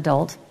as an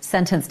adult,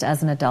 sentenced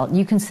as an adult.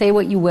 You can say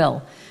what you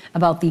will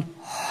about the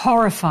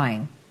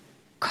horrifying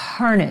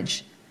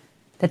carnage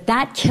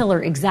that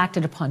killer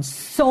exacted upon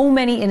so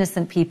many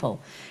innocent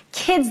people.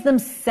 Kids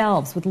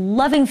themselves with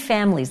loving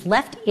families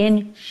left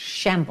in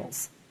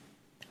shambles.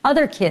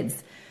 Other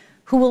kids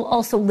who will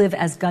also live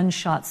as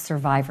gunshot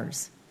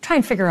survivors. Try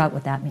and figure out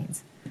what that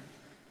means.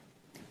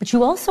 But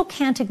you also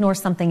can't ignore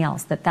something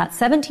else, that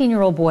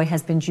 17-year-old boy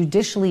has been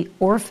judicially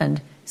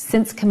orphaned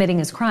since committing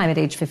his crime at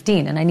age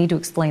 15, and I need to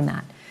explain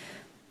that.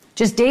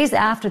 Just days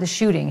after the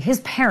shooting, his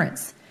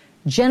parents,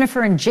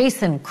 Jennifer and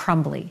Jason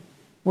Crumbley,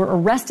 were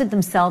arrested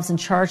themselves and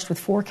charged with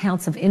 4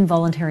 counts of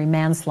involuntary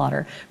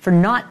manslaughter for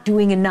not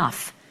doing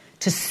enough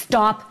to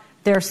stop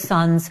their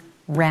son's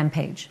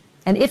rampage.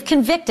 And if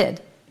convicted,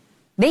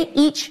 they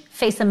each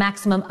face a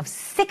maximum of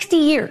 60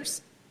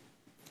 years.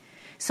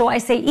 So I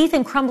say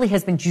Ethan Crumbley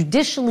has been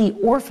judicially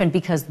orphaned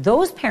because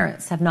those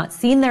parents have not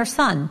seen their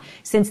son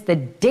since the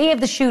day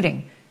of the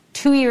shooting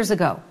 2 years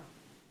ago.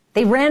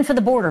 They ran for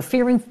the border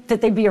fearing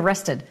that they'd be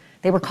arrested.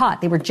 They were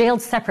caught. They were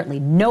jailed separately.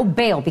 No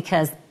bail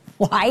because,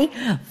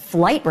 why?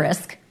 Flight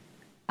risk,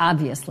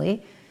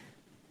 obviously.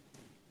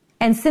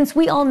 And since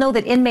we all know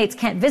that inmates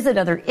can't visit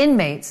other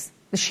inmates,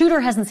 the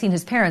shooter hasn't seen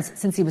his parents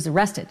since he was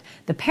arrested.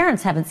 The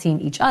parents haven't seen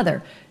each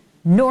other,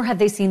 nor have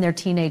they seen their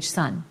teenage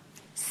son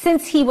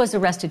since he was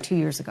arrested 2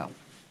 years ago.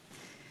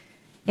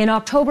 In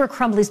October,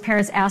 Crumbley's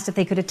parents asked if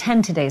they could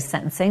attend today's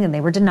sentencing, and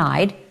they were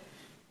denied.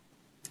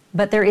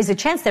 But there is a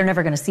chance they're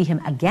never going to see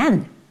him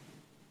again.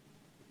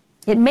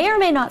 It may or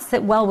may not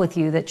sit well with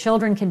you that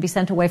children can be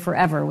sent away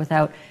forever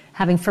without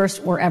having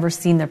first or ever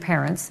seen their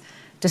parents.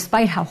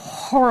 despite how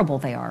horrible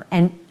they are.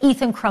 And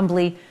Ethan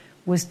Crumbley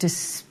was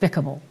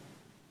despicable.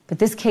 But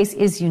this case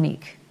is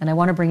unique, and I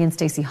want to bring in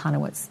Stacey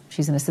Honowitz.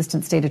 She's an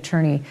assistant state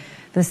attorney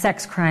for the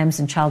Sex Crimes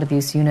and Child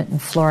Abuse Unit in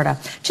Florida.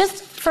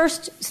 Just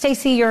first,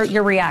 Stacey,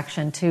 your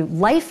reaction to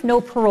life, no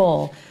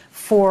parole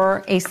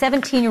for a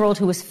 17-year-old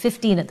who was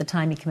 15 at the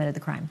time he committed the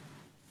crime.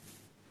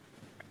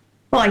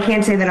 Well, I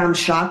can't say that I'm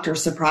shocked or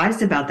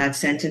surprised about that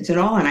sentence at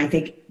all, and I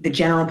think the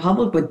general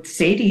public would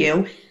say to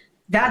you,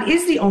 that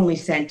is the only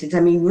sentence. I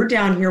mean, we're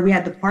down here, we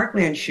had the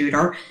Parkland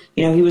shooter,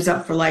 he was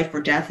up for life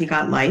or death, he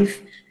got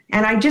life.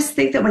 And I just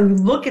think that when you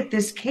look at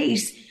this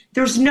case,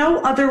 there's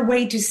no other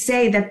way to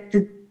say that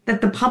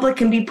the public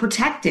can be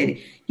protected.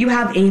 You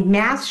have a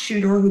mass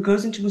shooter who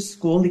goes into a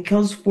school, he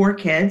kills 4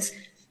 kids,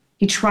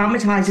 he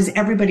traumatizes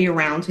everybody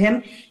around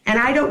him. And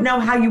I don't know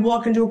how you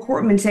walk into a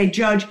courtroom and say,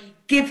 Judge,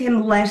 give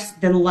him less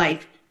than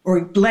life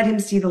or let him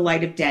see the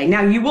light of day.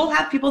 Now, you will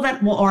have people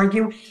that will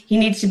argue he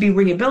needs to be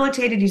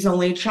rehabilitated, he's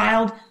only a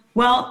child.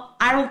 Well,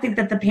 I don't think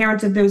that the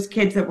parents of those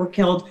kids that were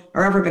killed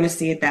are ever going to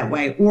see it that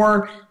way.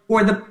 Or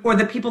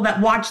the people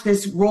that watch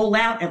this roll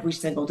out every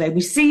single day.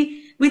 We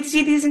see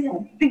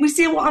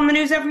it on the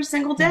news every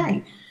single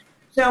day.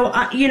 So,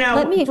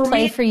 let me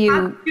play for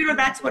you.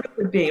 That's what it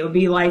would be. It would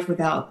be life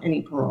without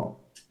any parole.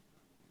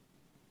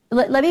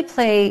 Let me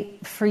play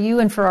for you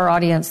and for our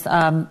audience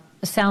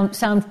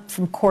sound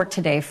from court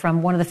today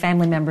from one of the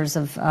family members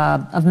of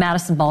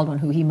Madison Baldwin,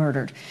 who he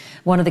murdered,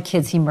 one of the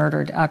kids he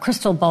murdered.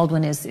 Crystal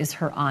Baldwin is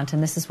her aunt,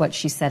 and this is what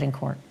she said in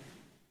court.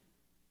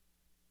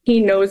 He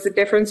knows the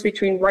difference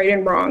between right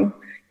and wrong,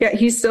 yet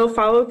he still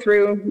followed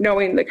through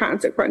knowing the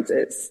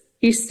consequences.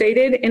 He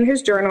stated in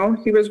his journal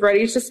he was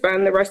ready to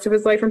spend the rest of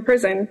his life in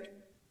prison.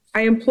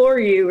 I implore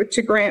you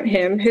to grant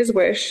him his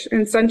wish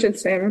and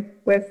sentence him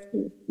with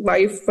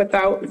life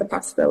without the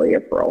possibility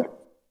of parole.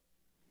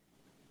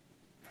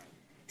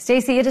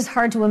 Stacey, it is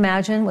hard to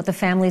imagine what the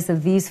families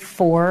of these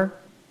 4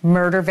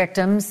 murder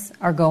victims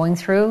are going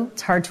through.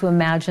 It's hard to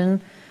imagine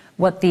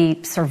what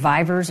the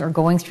survivors are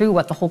going through,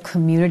 what the whole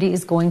community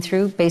is going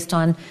through based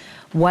on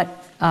what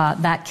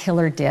that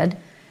killer did.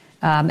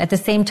 At the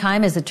same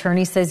time, his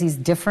attorney says he's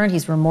different,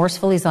 he's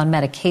remorseful, he's on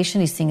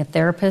medication, he's seeing a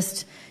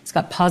therapist, he's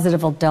got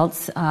positive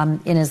adults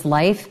in his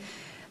life.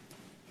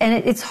 And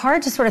it's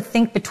hard to sort of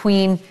think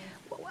between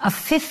a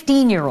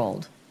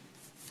 15-year-old,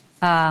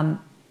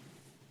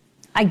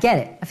 I get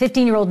it, a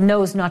 15-year-old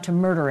knows not to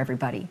murder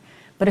everybody.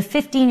 But a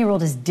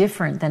 15-year-old is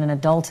different than an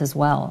adult as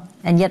well.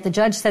 And yet the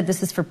judge said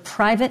this is for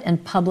private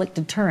and public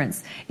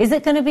deterrence. Is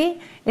it going to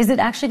be? Is it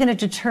actually going to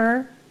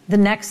deter the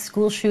next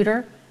school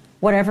shooter,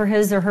 whatever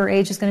his or her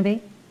age is going to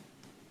be?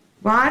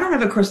 Well, I don't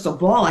have a crystal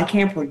ball. I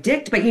can't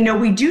predict. But,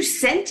 we do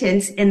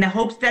sentence in the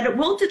hopes that it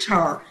will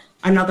deter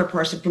another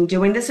person from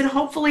doing this. And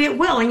hopefully it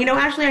will. And,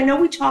 Ashley, I know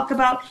we talk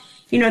about,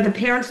 the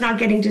parents not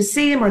getting to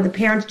see him or the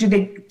parents,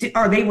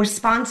 are they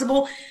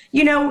responsible?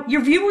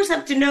 Your viewers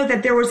have to know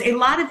that there was a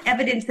lot of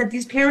evidence that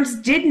these parents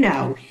did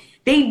know.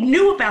 They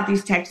knew about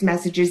these text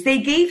messages. They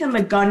gave him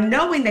a gun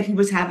knowing that he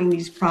was having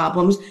these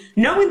problems,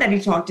 knowing that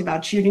he talked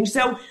about shooting.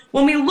 So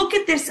when we look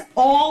at this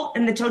all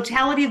in the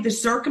totality of the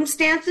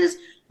circumstances,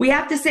 we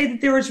have to say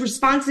that there is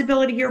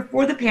responsibility here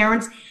for the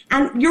parents.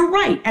 And you're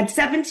right. At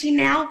 17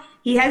 now,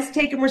 he has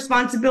taken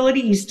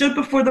responsibility. He stood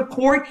before the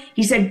court.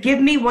 He said,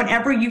 give me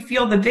whatever you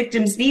feel the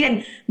victims need.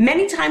 And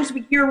many times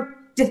we hear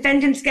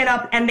defendants get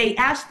up and they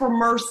ask for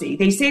mercy.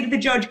 They say to the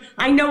judge,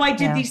 I know I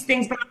did these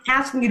things, but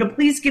I'm asking you to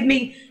please give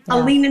me a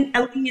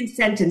lenient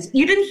sentence.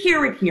 You didn't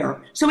hear it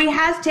here. So he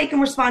has taken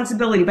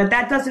responsibility, but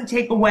that doesn't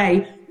take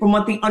away from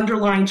what the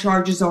underlying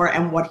charges are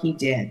and what he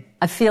did.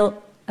 I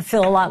feel a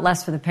lot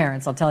less for the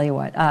parents, I'll tell you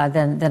what,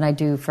 than I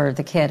do for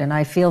the kid. And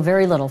I feel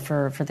very little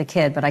for the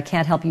kid, but I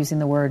can't help using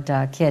the word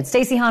kid.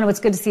 Stacey Honowitz,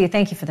 good to see you.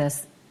 Thank you for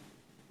this.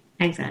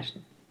 Thanks,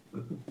 Ashley.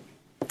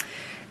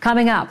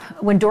 Coming up,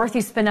 when Dorothy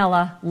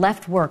Spinella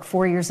left work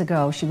 4 years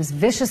ago, she was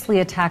viciously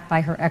attacked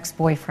by her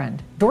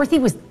ex-boyfriend. Dorothy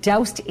was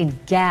doused in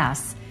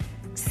gas,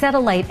 set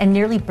alight, and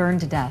nearly burned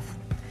to death.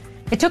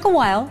 It took a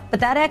while, but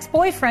that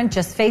ex-boyfriend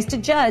just faced a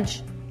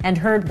judge and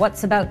heard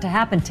what's about to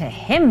happen to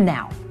him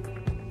now.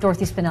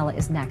 Dorothy Spinella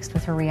is next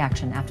with her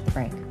reaction after the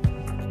break.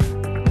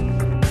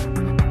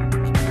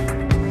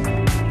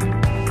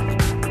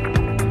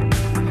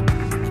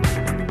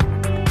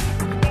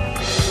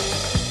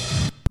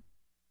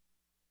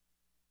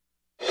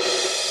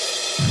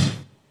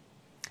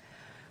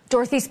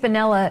 Dorothy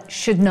Spinella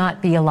should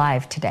not be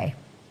alive today.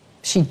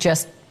 She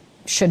just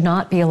should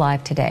not be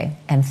alive today,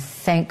 and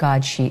thank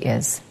God she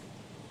is.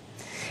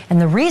 And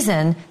the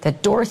reason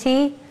that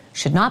Dorothy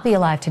should not be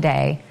alive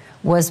today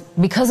was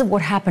because of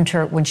what happened to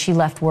her when she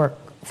left work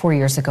 4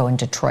 years ago in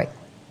Detroit.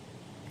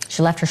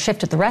 She left her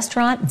shift at the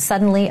restaurant, and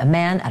suddenly a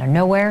man out of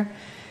nowhere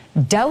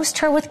doused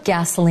her with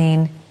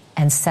gasoline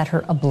and set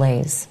her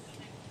ablaze.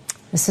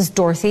 This is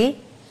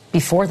Dorothy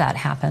before that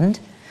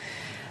happened.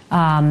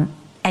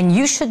 And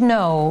you should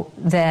know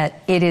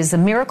that it is a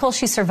miracle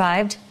she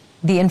survived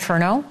the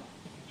inferno,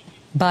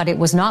 but it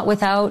was not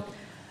without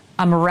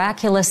a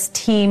miraculous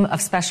team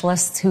of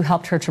specialists who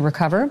helped her to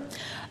recover.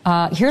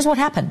 Here's what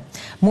happened.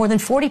 More than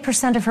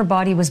 40% of her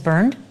body was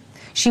burned.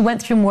 She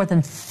went through more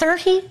than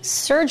 30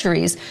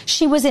 surgeries.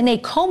 She was in a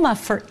coma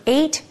for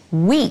 8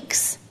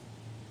 weeks,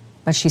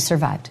 but she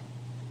survived.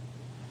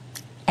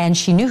 And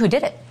she knew who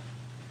did it.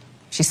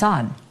 She saw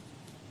him.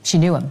 She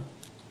knew him.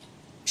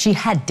 She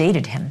had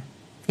dated him.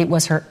 It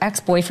was her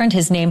ex-boyfriend,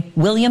 his name,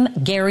 William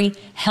Gary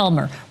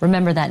Helmer.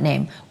 Remember that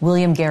name,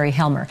 William Gary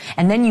Helmer.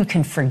 And then you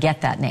can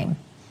forget that name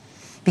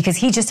because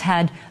he just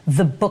had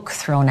the book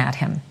thrown at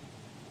him.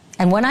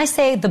 And when I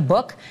say the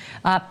book,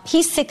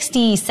 he's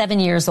 67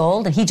 years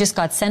old and he just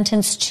got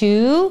sentenced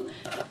to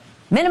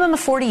minimum of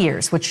 40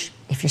 years, which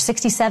if you're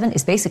 67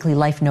 is basically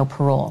life, no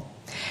parole.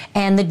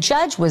 And the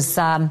judge was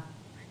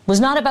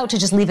not about to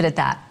just leave it at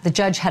that. The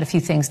judge had a few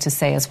things to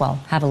say as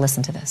well. Have a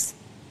listen to this.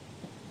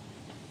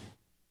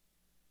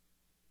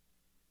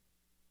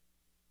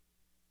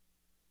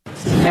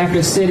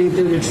 After sitting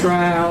through the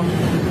trial,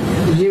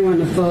 viewing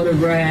the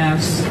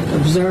photographs,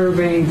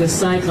 observing the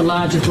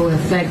psychological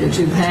effect that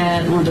you've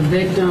had on the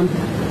victim,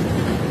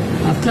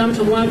 I've come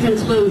to one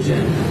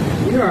conclusion.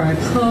 You are a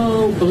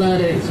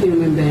cold-blooded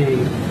human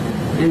being,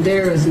 and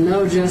there is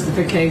no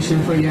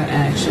justification for your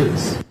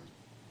actions.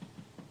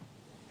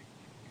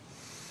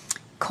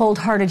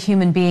 Cold-hearted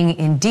human being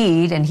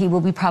indeed, and he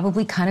will be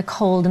probably kind of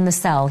cold in the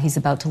cell he's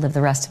about to live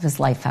the rest of his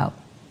life out.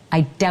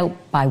 I doubt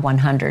by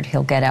 100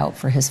 he'll get out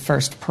for his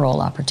first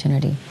parole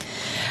opportunity.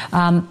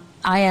 I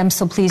am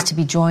so pleased to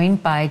be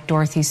joined by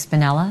Dorothy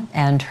Spinella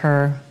and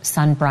her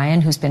son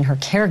Brian, who's been her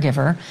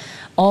caregiver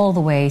all the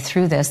way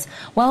through this.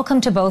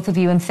 Welcome to both of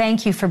you, and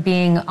thank you for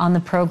being on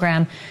the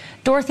program.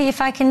 Dorothy,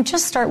 if I can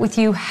just start with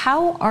you,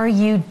 how are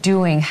you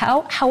doing?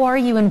 How are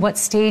you, and what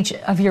stage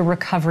of your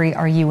recovery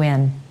are you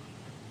in?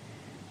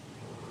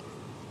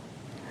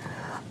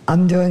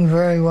 I'm doing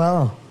very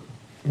well.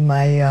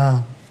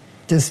 My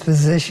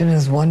disposition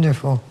is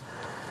wonderful.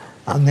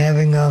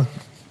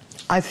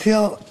 I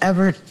feel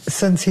ever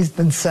since he's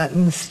been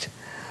sentenced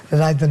that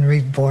I've been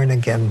reborn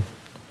again.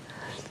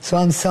 So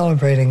I'm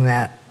celebrating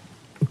that.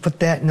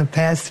 Put that in the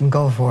past and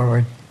go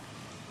forward.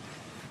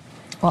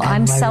 Well,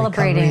 I'm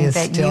celebrating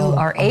that you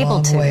are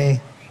able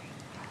to.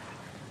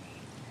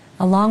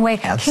 A long way.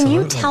 Absolutely.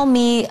 Can you tell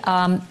me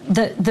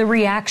the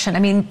reaction? I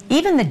mean,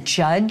 even the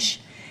judge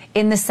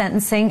in the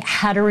sentencing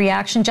had a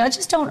reaction.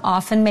 Judges don't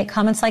often make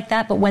comments like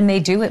that, but when they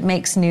do, it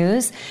makes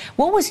news.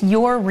 What was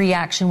your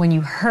reaction when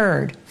you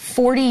heard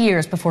 40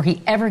 years before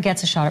he ever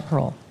gets a shot at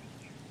parole?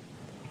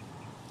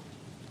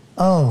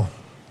 Oh,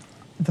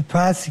 the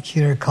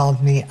prosecutor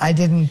called me. I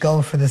didn't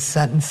go for the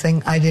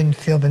sentencing. I didn't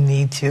feel the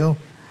need to.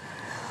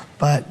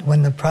 But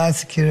when the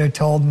prosecutor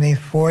told me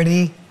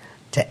 40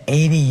 to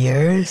 80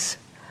 years,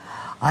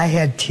 I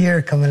had a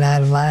tear coming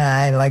out of my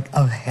eye, like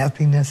of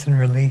happiness and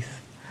relief.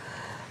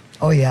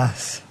 Oh,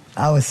 yes.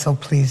 I was so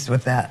pleased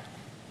with that.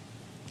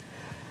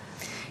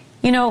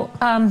 You know,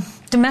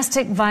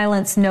 domestic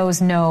violence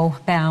knows no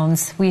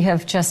bounds.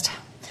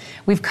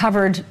 We've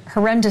covered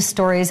horrendous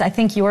stories. I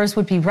think yours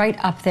would be right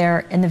up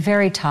there in the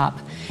very top.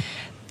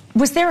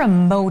 Was there a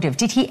motive?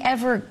 Did he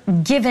ever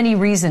give any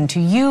reason to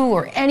you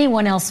or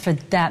anyone else for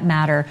that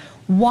matter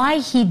why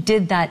he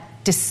did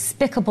that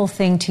despicable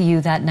thing to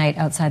you that night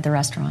outside the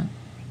restaurant?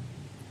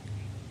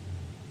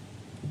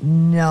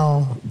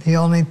 No. The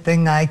only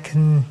thing I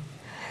can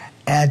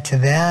add to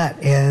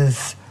that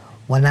is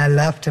when I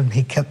left him,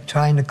 he kept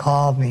trying to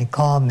call me.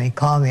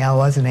 I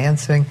wasn't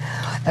answering.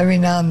 Every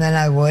now and then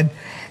I would,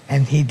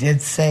 and he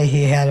did say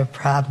he had a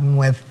problem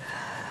with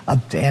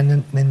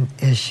abandonment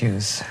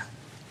issues.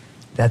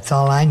 That's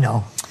all I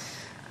know.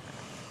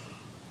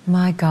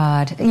 My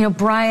God. You know,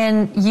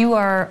 Brian, you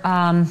are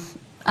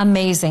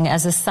amazing.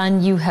 As a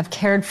son, you have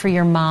cared for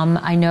your mom.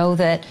 I know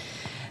that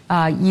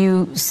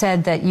you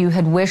said that you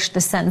had wished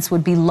the sentence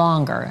would be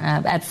longer.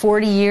 At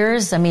 40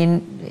 years, I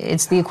mean,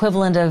 it's the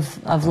equivalent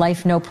of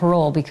life, no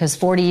parole, because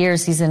 40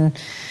 years, he's into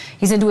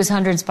his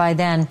hundreds by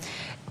then.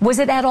 Was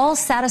it at all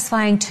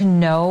satisfying to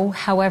know,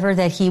 however,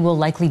 that he will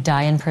likely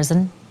die in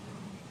prison?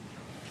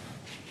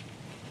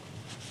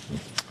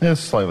 It's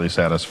slightly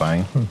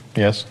satisfying,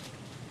 yes.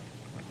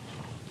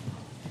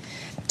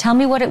 Tell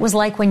me what it was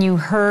like when you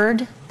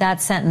heard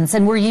that sentence.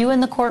 And were you in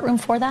the courtroom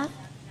for that?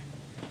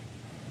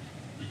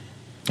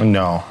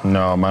 No.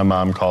 My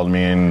mom called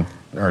me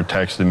or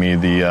texted me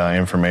the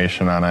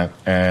information on it.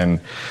 And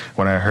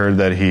when I heard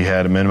that he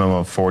had a minimum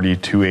of 40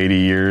 to 80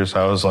 years,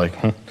 I was like,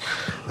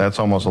 that's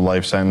almost a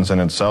life sentence in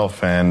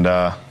itself. And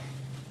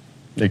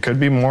it could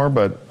be more,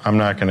 but I'm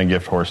not going to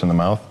gift horse in the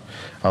mouth.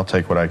 I'll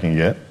take what I can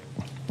get.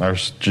 Our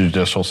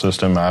judicial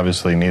system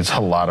obviously needs a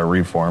lot of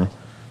reform.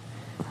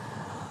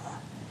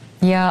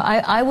 Yeah,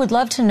 I would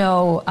love to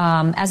know,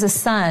 as a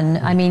son,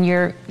 I mean,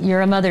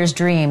 you're a mother's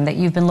dream that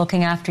you've been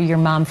looking after your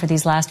mom for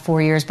these last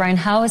 4 years. Brian,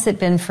 how has it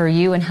been for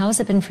you, and how has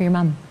it been for your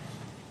mom?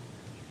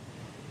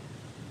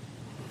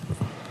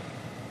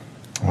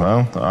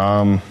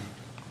 Well,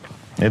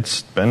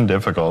 it's been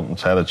difficult.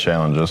 It's had its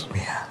challenges.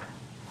 Yeah.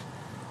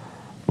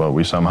 But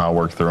we somehow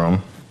work through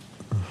them.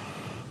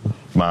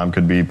 Mom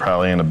could be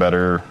probably in a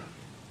better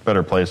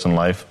place in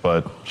life,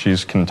 but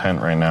she's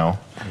content right now.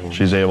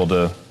 She's able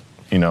to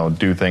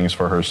do things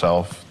for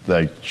herself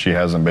that she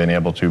hasn't been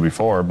able to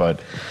before,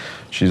 but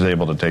she's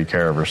able to take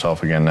care of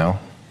herself again now.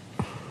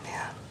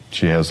 Yeah.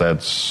 She has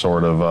that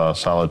sort of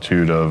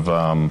solitude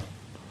of,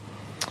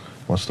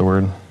 what's the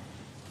word?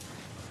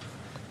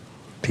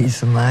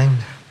 Peace of mind.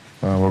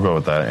 We'll go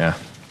with that, yeah.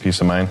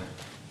 Peace of mind.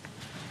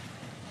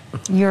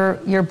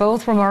 You're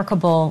both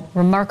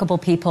remarkable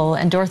people.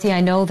 And Dorothy,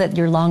 I know that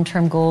your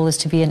long-term goal is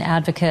to be an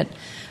advocate,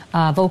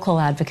 vocal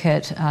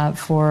advocate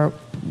for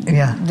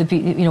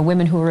the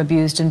women who are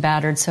abused and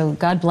battered. So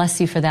God bless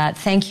you for that.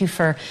 Thank you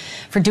for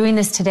doing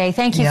this today.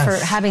 Thank you for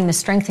having the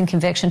strength and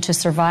conviction to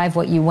survive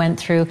what you went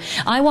through.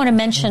 I want to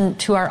mention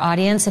to our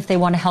audience, if they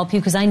want to help you,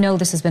 because I know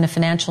this has been a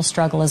financial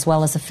struggle as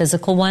well as a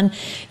physical one.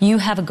 You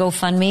have a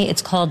GoFundMe.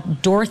 It's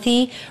called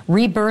Dorothy,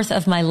 Rebirth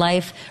of My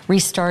Life,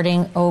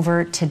 Restarting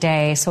Over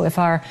Today. So if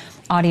our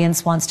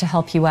audience wants to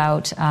help you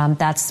out,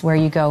 that's where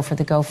you go for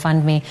the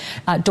GoFundMe.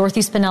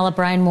 Dorothy Spinella,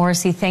 Brian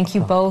Morrissey, thank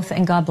you both,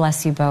 and God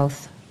bless you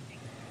both.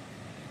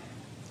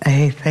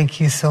 Hey,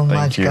 thank you so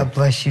much. God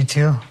bless you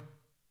too.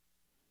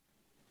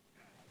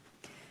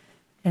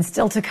 And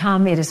still to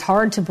come, it is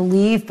hard to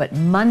believe, but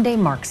Monday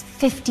marks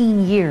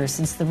 15 years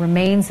since the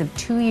remains of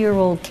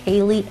 2-year-old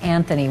Kaylee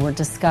Anthony were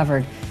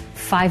discovered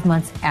 5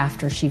 months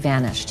after she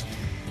vanished.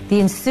 The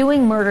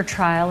ensuing murder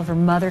trial of her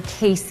mother,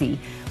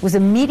 Casey, was a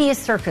media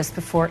circus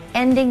before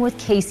ending with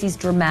Casey's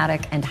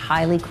dramatic and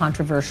highly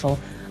controversial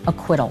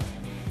acquittal.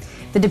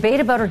 The debate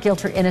about her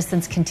guilt or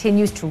innocence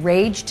continues to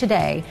rage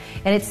today,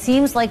 and it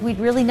seems like we'd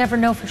really never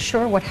know for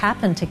sure what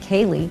happened to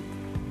Kaylee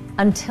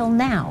until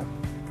now.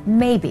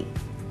 Maybe.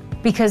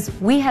 Because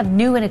we have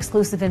new and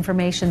exclusive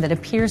information that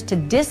appears to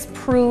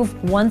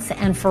disprove once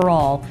and for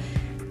all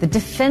the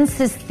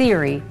defense's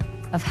theory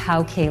of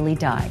how Kaylee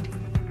died.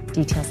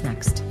 Details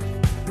next.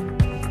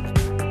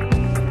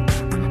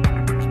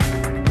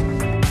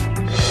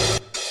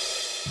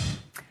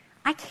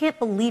 I can't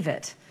believe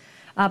it.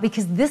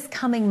 Because this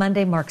coming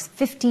Monday marks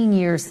 15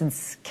 years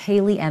since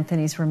Kaylee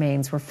Anthony's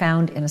remains were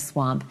found in a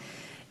swamp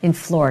in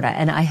Florida.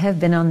 And I have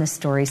been on this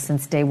story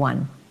since day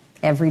one,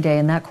 every day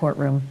in that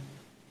courtroom.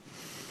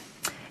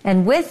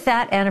 And with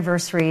that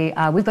anniversary,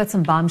 we've got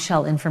some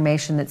bombshell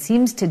information that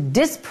seems to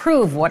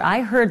disprove what I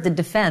heard the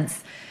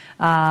defense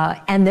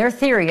and their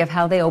theory of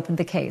how they opened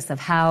the case, of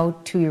how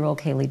 2-year-old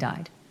Kaylee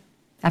died.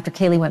 After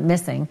Kaylee went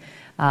missing,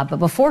 but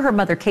before her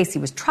mother Casey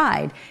was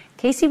tried,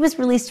 Casey was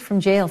released from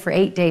jail for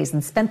 8 days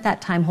and spent that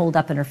time holed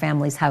up in her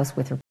family's house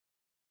with her.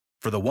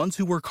 For the ones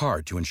who work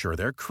hard to ensure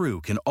their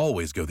crew can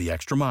always go the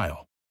extra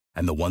mile,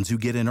 and the ones who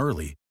get in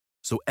early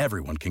so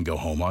everyone can go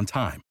home on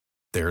time,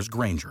 there's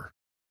Grainger,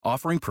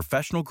 offering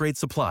professional-grade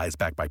supplies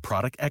backed by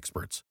product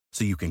experts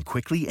so you can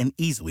quickly and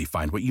easily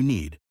find what you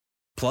need.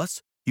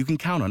 Plus, you can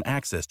count on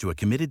access to a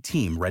committed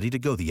team ready to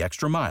go the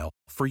extra mile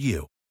for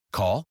you.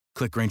 Call,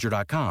 click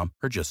Grainger.com,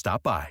 or just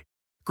stop by.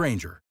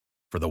 Grainger,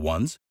 for the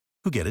ones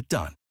who get it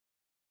done.